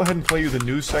 I'll just go ahead and play you the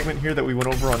news segment here that we went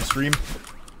over on stream.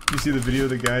 You see the video of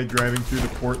the guy driving through the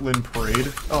Portland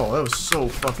parade? Oh, that was so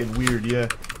fucking weird, yeah.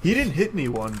 He didn't hit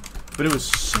anyone, but it was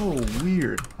so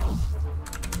weird.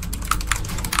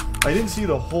 I didn't see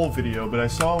the whole video, but I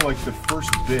saw like the first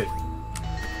bit.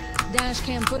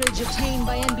 Dashcam footage obtained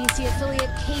by NBC affiliate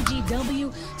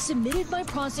KGW, submitted by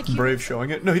prosecutors. Brave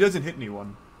showing it. No, he doesn't hit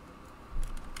anyone.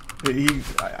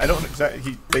 I don't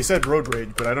exactly. They said road rage,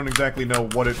 but I don't exactly know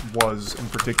what it was in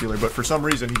particular. But for some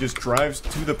reason, he just drives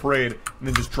to the parade and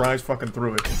then just drives fucking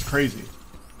through it. It's crazy.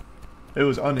 It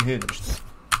was unhinged.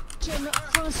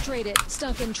 Frustrated,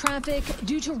 stuck in traffic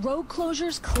due to road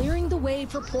closures clearing the way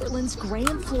for Portland's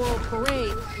Grand Floral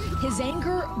Parade. His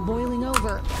anger boiling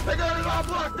over. They got it all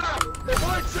blocked out. The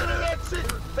Lloyd Center exit,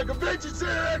 the Convention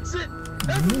Center exit.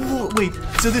 Wait,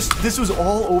 so this was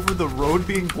all over the road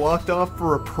being blocked off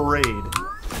for a parade?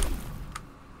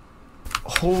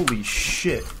 Holy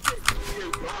shit.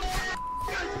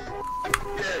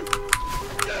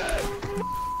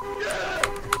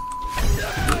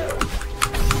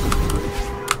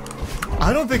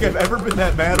 I don't think I've ever been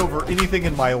that mad over anything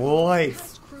in my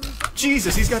life.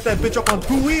 Jesus, he's got that bitch up on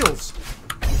 2 wheels.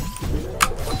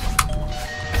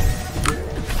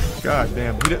 God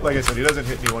damn. Like I said, he doesn't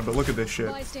hit anyone, but look at this shit.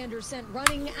 Bystanders sent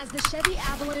running as the Chevy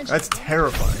Avalanche. That's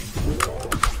terrifying.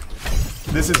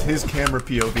 This is his camera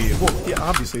POV. Well, yeah,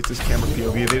 obviously it's his camera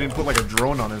POV. They didn't put like a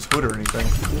drone on his hood or anything.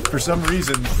 For some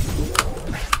reason,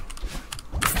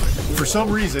 for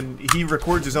some reason, he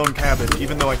records his own cabin,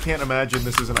 even though I can't imagine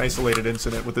this is an isolated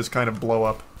incident with this kind of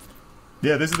blow-up.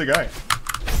 Yeah, this is the guy.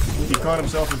 He caught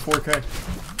himself in 4K.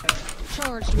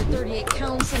 Charged with 38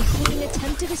 counts, including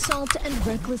attempted assault and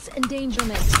reckless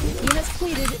endangerment. He has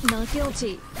pleaded not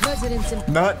guilty. Residents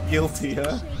in Not guilty,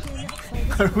 huh?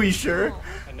 Are we sure?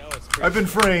 I've been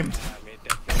framed.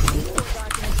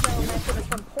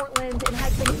 From Portland and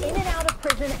has been in and out of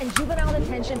prison and juvenile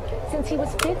detention since he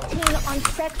was 15 on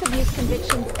sex abuse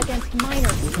convictions against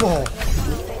minors. Whoa.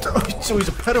 So he's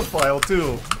a pedophile,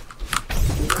 too.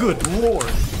 Good lord.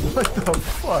 What the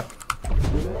fuck?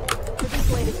 For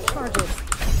these latest charges,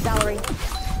 Valerie.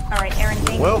 All right,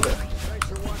 Aaron. Well then.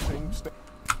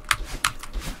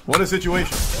 What a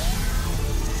situation.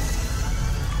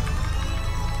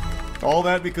 All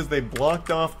that because they blocked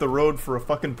off the road for a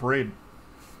fucking parade.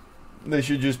 They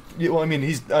should just... Well, I mean,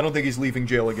 I don't think he's leaving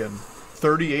jail again.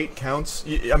 38 counts?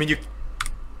 I mean,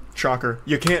 shocker.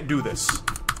 You can't do this.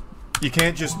 You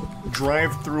can't just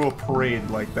drive through a parade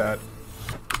like that.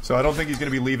 So I don't think he's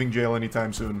going to be leaving jail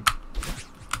anytime soon.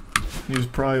 He was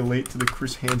probably late to the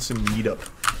Chris Hansen meetup.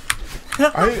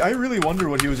 I really wonder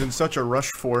what he was in such a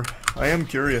rush for. I am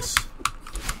curious.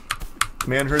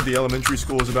 Man heard the elementary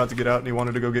school was about to get out and he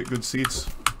wanted to go get good seats.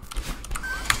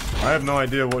 I have no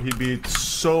idea what he'd be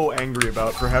so angry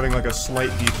about for having like a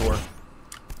slight detour.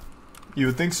 You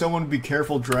would think someone would be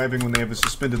careful driving when they have a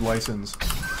suspended license.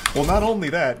 Well, not only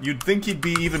that, you'd think he'd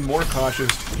be even more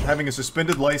cautious having a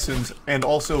suspended license and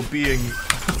also being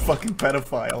a fucking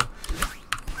pedophile.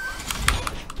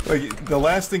 Like, the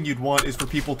last thing you'd want is for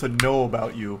people to know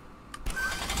about you.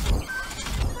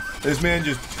 This man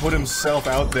just put himself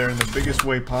out there in the biggest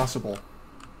way possible.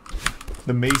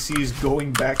 The Macy's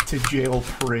going back to jail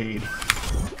parade.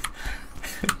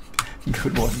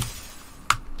 Good one.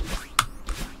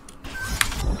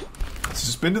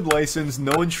 Suspended license,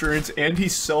 no insurance, and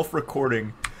he's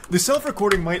self-recording. The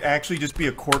self-recording might actually just be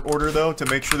a court order, though, to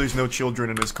make sure there's no children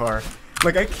in his car.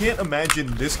 Like, I can't imagine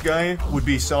this guy would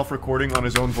be self-recording on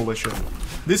his own volition.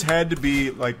 This had to be,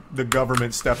 like, the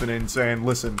government stepping in saying,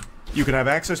 listen, you can have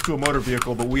access to a motor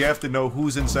vehicle, but we have to know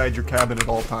who's inside your cabin at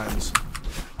all times.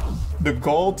 The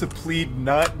gall to plead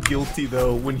not guilty,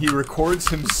 though, when he records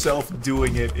himself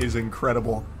doing it is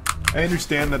incredible. I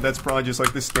understand that that's probably just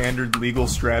like the standard legal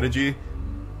strategy,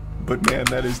 but man,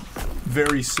 that is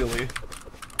very silly.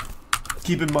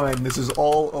 Keep in mind, this is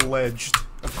all alleged.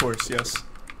 Of course, yes.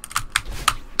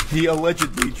 He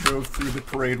allegedly drove through the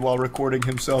parade while recording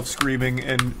himself screaming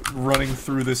and running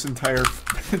through this entire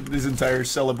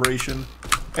celebration,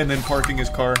 and then parking his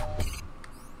car.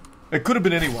 It could have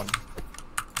been anyone.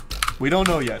 We don't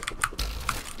know yet.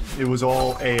 It was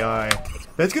all AI.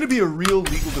 That's gonna be a real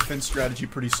legal defense strategy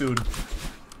pretty soon.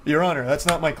 Your Honor, that's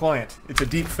not my client. It's a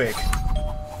deep fake.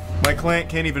 My client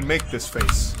can't even make this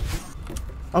face.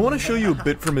 I want to show you a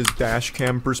bit from his dash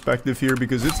cam perspective here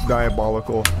because it's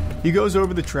diabolical. He goes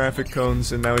over the traffic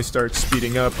cones and now he starts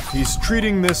speeding up. He's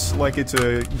treating this like it's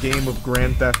a game of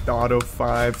Grand Theft Auto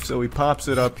 5, so he pops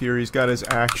it up here. He's got his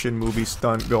action movie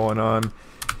stunt going on.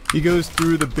 He goes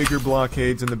through the bigger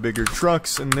blockades and the bigger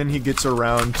trucks, and then he gets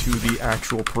around to the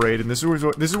actual parade, and this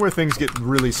is where things get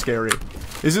really scary.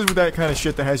 This is that kind of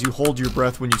shit that has you hold your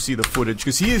breath when you see the footage,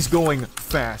 because he is going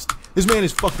fast. This man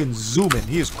is fucking zooming.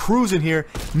 He is cruising here,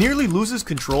 nearly loses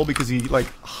control because he, like,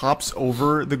 hops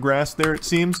over the grass there, it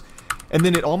seems, and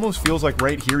then it almost feels like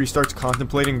right here he starts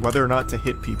contemplating whether or not to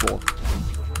hit people.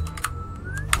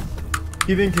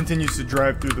 He then continues to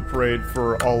drive through the parade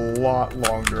for a lot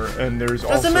longer, and there's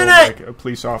also like a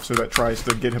police officer that tries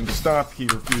to get him to stop. He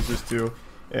refuses to,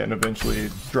 and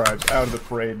eventually drives out of the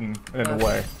parade and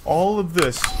away. All of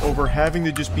this over having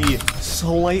to just be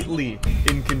slightly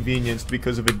inconvenienced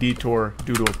because of a detour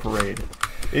due to a parade.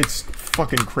 It's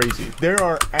fucking crazy. There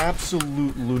are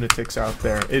absolute lunatics out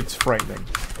there. It's frightening.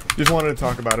 Just wanted to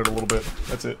talk about it a little bit.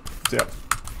 That's it. Yeah.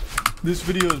 This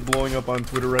video is blowing up on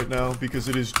Twitter right now because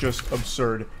it is just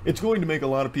absurd. It's going to make a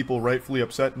lot of people rightfully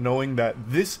upset knowing that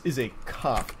this is a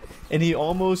cop, and he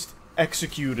almost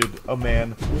executed a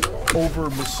man over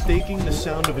mistaking the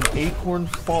sound of an acorn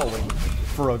falling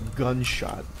for a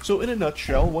gunshot. So in a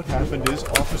nutshell, what happened is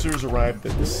officers arrived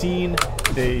at the scene,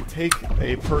 they take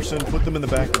a person, put them in the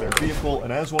back of their vehicle,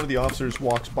 and as one of the officers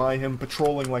walks by him,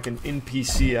 patrolling like an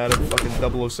NPC out of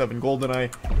fucking 007 GoldenEye,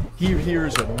 he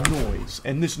hears a noise,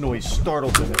 and this noise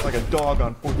startles him. It's like a dog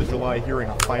on 4th of July hearing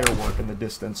a firework in the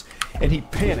distance. And he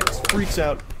panics, freaks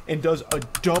out, and does a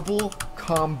double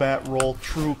combat roll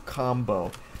true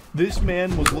combo. This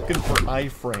man was looking for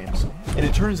iframes, and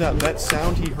it turns out that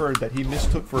sound he heard that he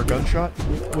mistook for a gunshot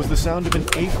was the sound of an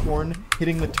acorn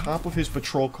hitting the top of his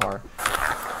patrol car.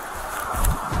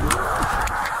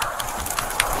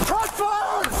 Shots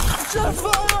fired! Shots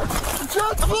fired!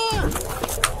 Shots fired!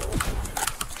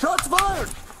 Shots fired!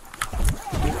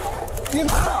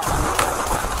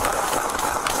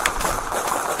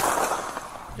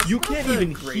 You can't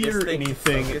even greatest hear thing to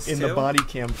anything focus in the to. body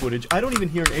cam footage. I don't even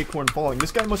hear an acorn falling.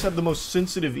 This guy must have the most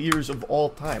sensitive ears of all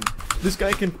time. This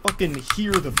guy can fucking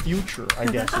hear the future, I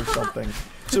guess, or something.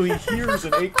 So he hears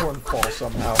an acorn fall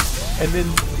somehow, and then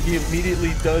he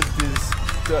immediately does this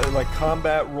like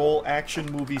combat roll action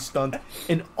movie stunt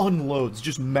and unloads,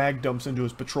 just mag dumps into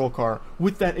his patrol car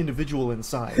with that individual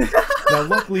inside. Now,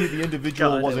 luckily, the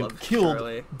individual God, I wasn't love killed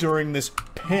Charlie. during this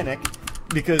panic,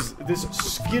 because this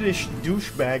skittish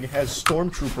douchebag has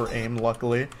stormtrooper aim,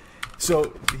 luckily.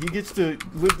 So he gets to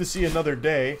live to see another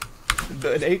day.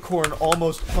 An acorn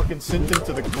almost fucking sent him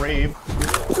to the grave.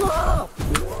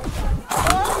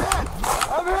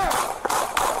 I'm here!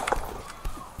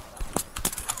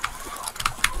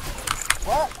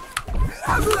 What?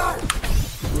 I'm here!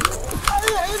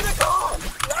 In the car!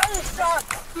 I ain't shot!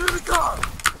 In the car!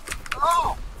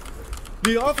 Oh!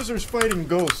 The officer's fighting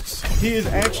ghosts. He is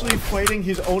actually fighting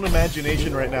his own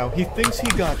imagination right now. He thinks he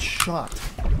got shot.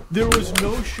 There was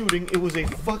no shooting, it was a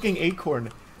fucking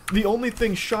acorn. The only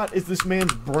thing shot is this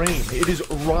man's brain. It is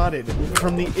rotted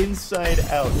from the inside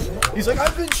out. He's like,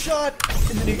 I've been shot!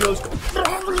 And then he goes,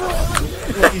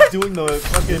 like he's doing the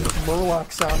fucking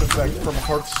Murloc sound effect from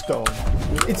Hearthstone.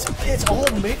 It's all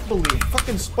make-believe.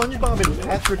 Fucking SpongeBob and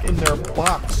Patrick in their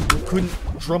box couldn't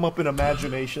drum up an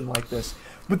imagination like this.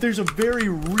 But there's a very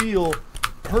real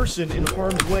person in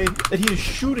harm's way that he is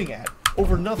shooting at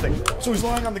over nothing. So he's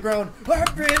lying on the ground,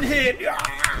 I've been hit!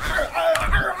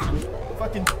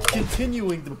 Fucking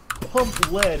continuing to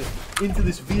pump lead into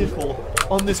this vehicle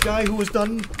on this guy who has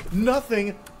done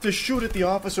nothing to shoot at the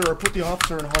officer or put the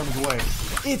officer in harm's way.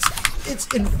 It's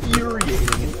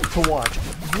infuriating to watch.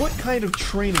 What kind of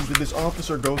training did this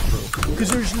officer go through? Because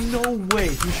there's no way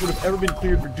he should have ever been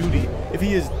cleared for duty if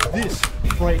he is this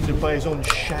frightened by his own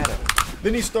shadow.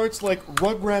 Then he starts like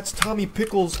Rugrats Tommy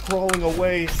Pickles crawling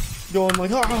away, going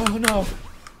like, oh no.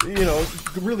 You know,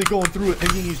 really going through it,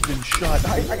 thinking he's been shot.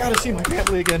 I gotta see my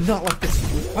family again. Not like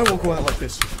this. I won't go out like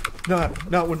this.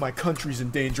 Not when my country's in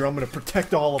danger. I'm gonna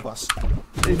protect all of us.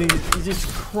 And he just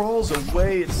crawls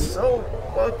away. It's so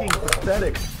fucking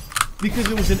pathetic. Because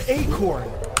it was an acorn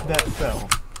that fell.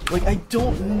 Like, I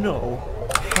don't know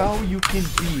how you can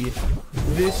be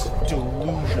this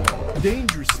delusional.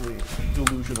 Dangerously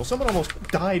delusional. Someone almost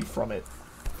died from it.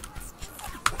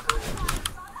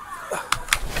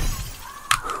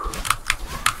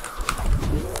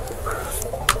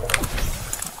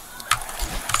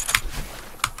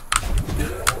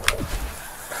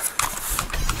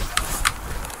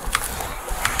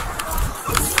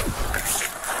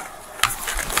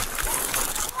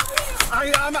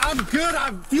 I'm good.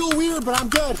 I feel weird, but I'm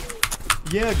good.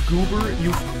 Yeah, goober,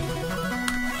 you...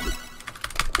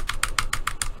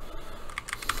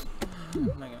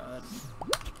 Oh my god.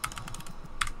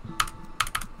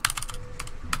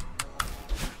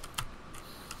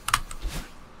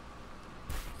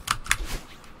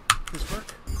 This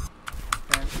work?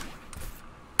 Okay.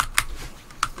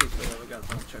 Please wait, we gotta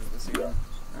check this again.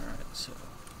 Alright, so...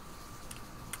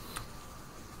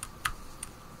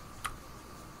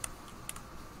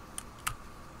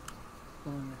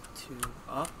 One, two,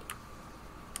 up.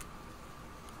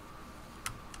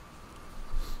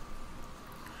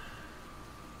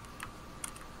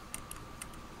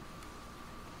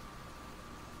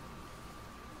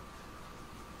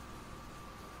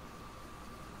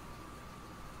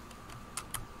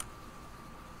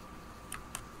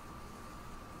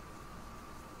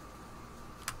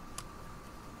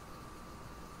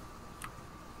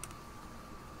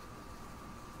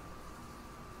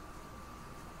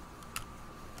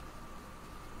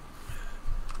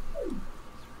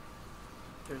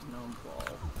 There's no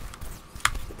ball.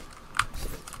 So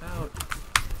it's about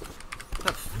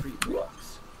 3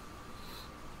 blocks.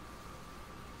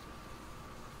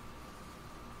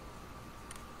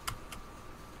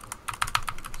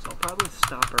 So I'll probably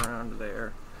stop around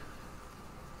there.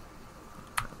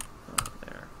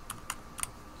 There.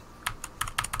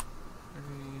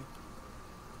 3.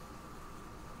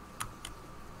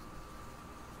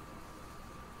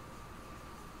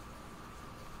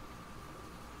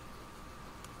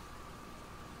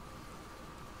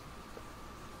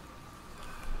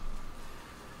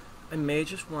 I may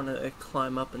just want to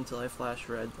climb up until I flash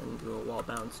red, then do a wall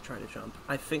bounce, try to jump.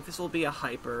 I think this will be a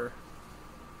hyper,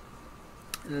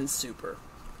 and then super.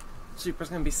 Super's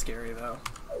gonna be scary though.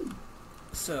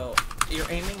 So, you're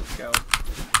aiming, go.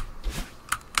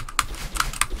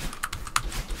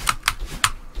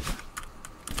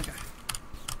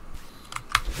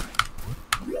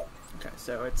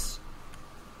 so it's...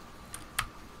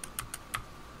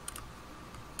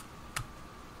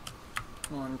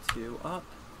 One, two, up,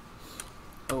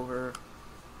 over,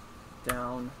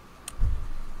 down,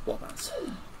 wall bounce.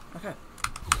 Okay.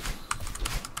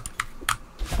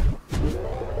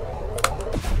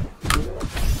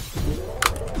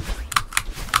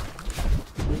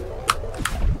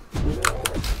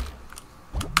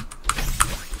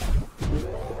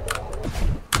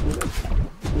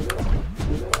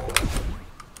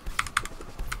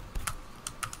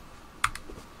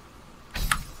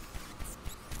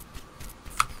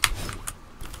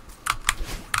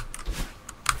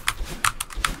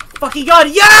 Fucking god,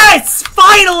 yes!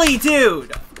 Finally,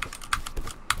 dude!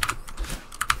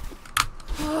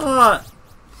 Oh,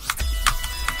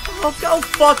 go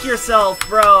fuck yourself,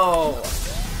 bro!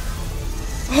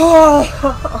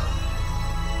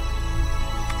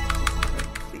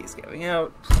 Please get me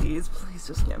out. Please, please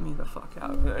just get me the fuck out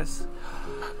of this.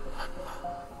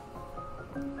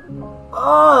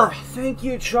 Oh, thank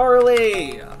you,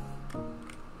 Charlie!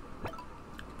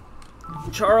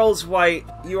 Charles White,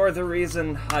 you're the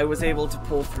reason I was able to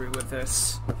pull through with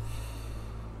this.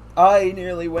 I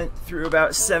nearly went through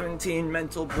about 17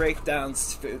 mental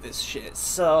breakdowns through this shit,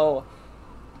 so...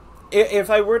 If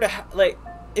I were to,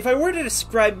 if I were to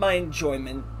describe my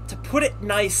enjoyment, to put it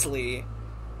nicely,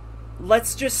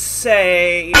 let's just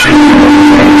say...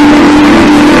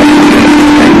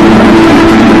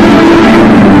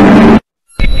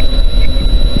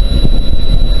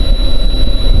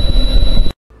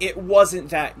 It wasn't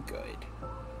that good,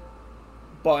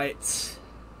 but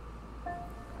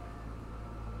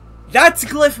that's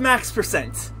Glyph Max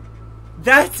 %.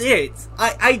 That's it.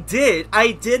 I did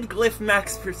Glyph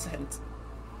Max %.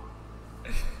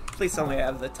 Please tell me I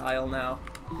have the tile now.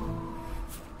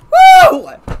 Woo!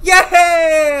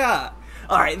 Yeah!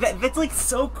 All right, that's like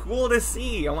so cool to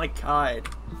see. Oh my god.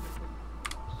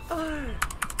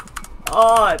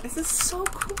 Oh, this is so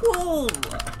cool.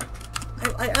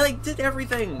 I did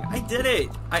everything. I did it.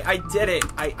 I did it.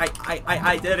 I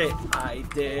did it. I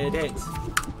did it.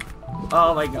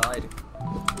 Oh my god.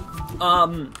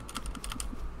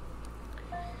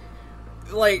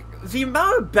 Like, the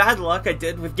amount of bad luck I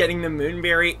did with getting the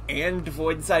Moonberry and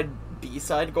Voidside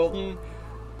B-side golden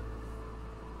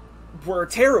were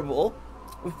terrible.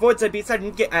 With Voidside B-side, I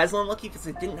didn't get as unlucky because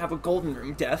I didn't have a golden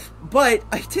room death, but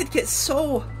I did get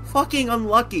so fucking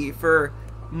unlucky for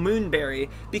Moonberry,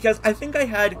 because I think I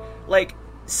had, like,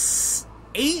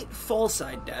 8 fall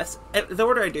side deaths. The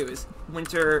order I do is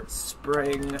winter,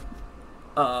 spring,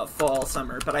 fall,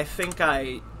 summer, but I think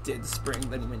I did spring,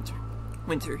 then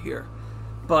winter here.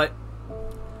 But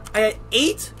I had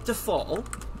 8 to fall,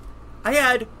 I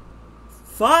had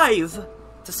 5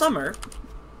 to summer,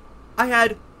 I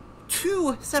had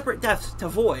 2 separate deaths to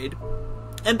void,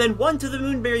 and then 1 to the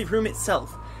Moonberry room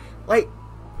itself. Like,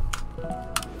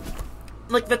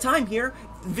 the time here,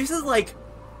 this is like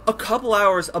a couple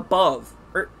hours above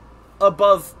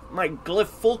my Glyph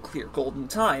Full Clear golden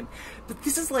time. But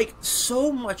this is like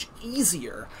so much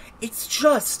easier. It's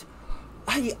just,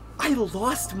 I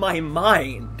lost my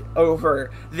mind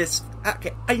over this.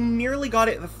 Okay, I nearly got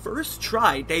it the first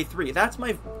try, day 3. That's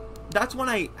when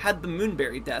I had the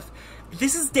Moonberry death.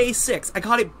 This is day 6. I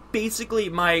got it basically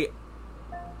my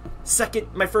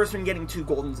first one getting 2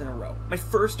 goldens in a row. My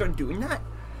first one doing that.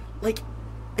 Like,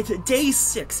 it's day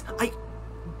 6.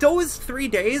 Those 3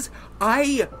 days,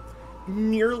 I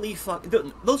nearly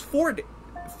those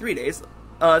 3 days,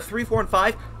 3, 4, and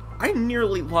 5, I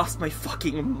nearly lost my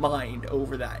fucking mind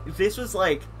over that. This was,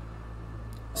 like,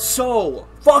 so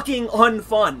fucking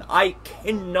unfun. I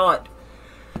cannot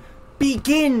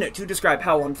begin to describe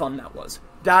how unfun that was.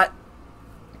 That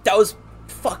was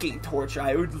fucking torture.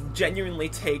 I would genuinely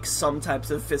take some types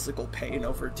of physical pain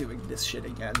over doing this shit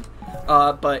again.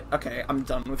 But, okay, I'm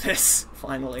done with this,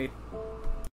 finally.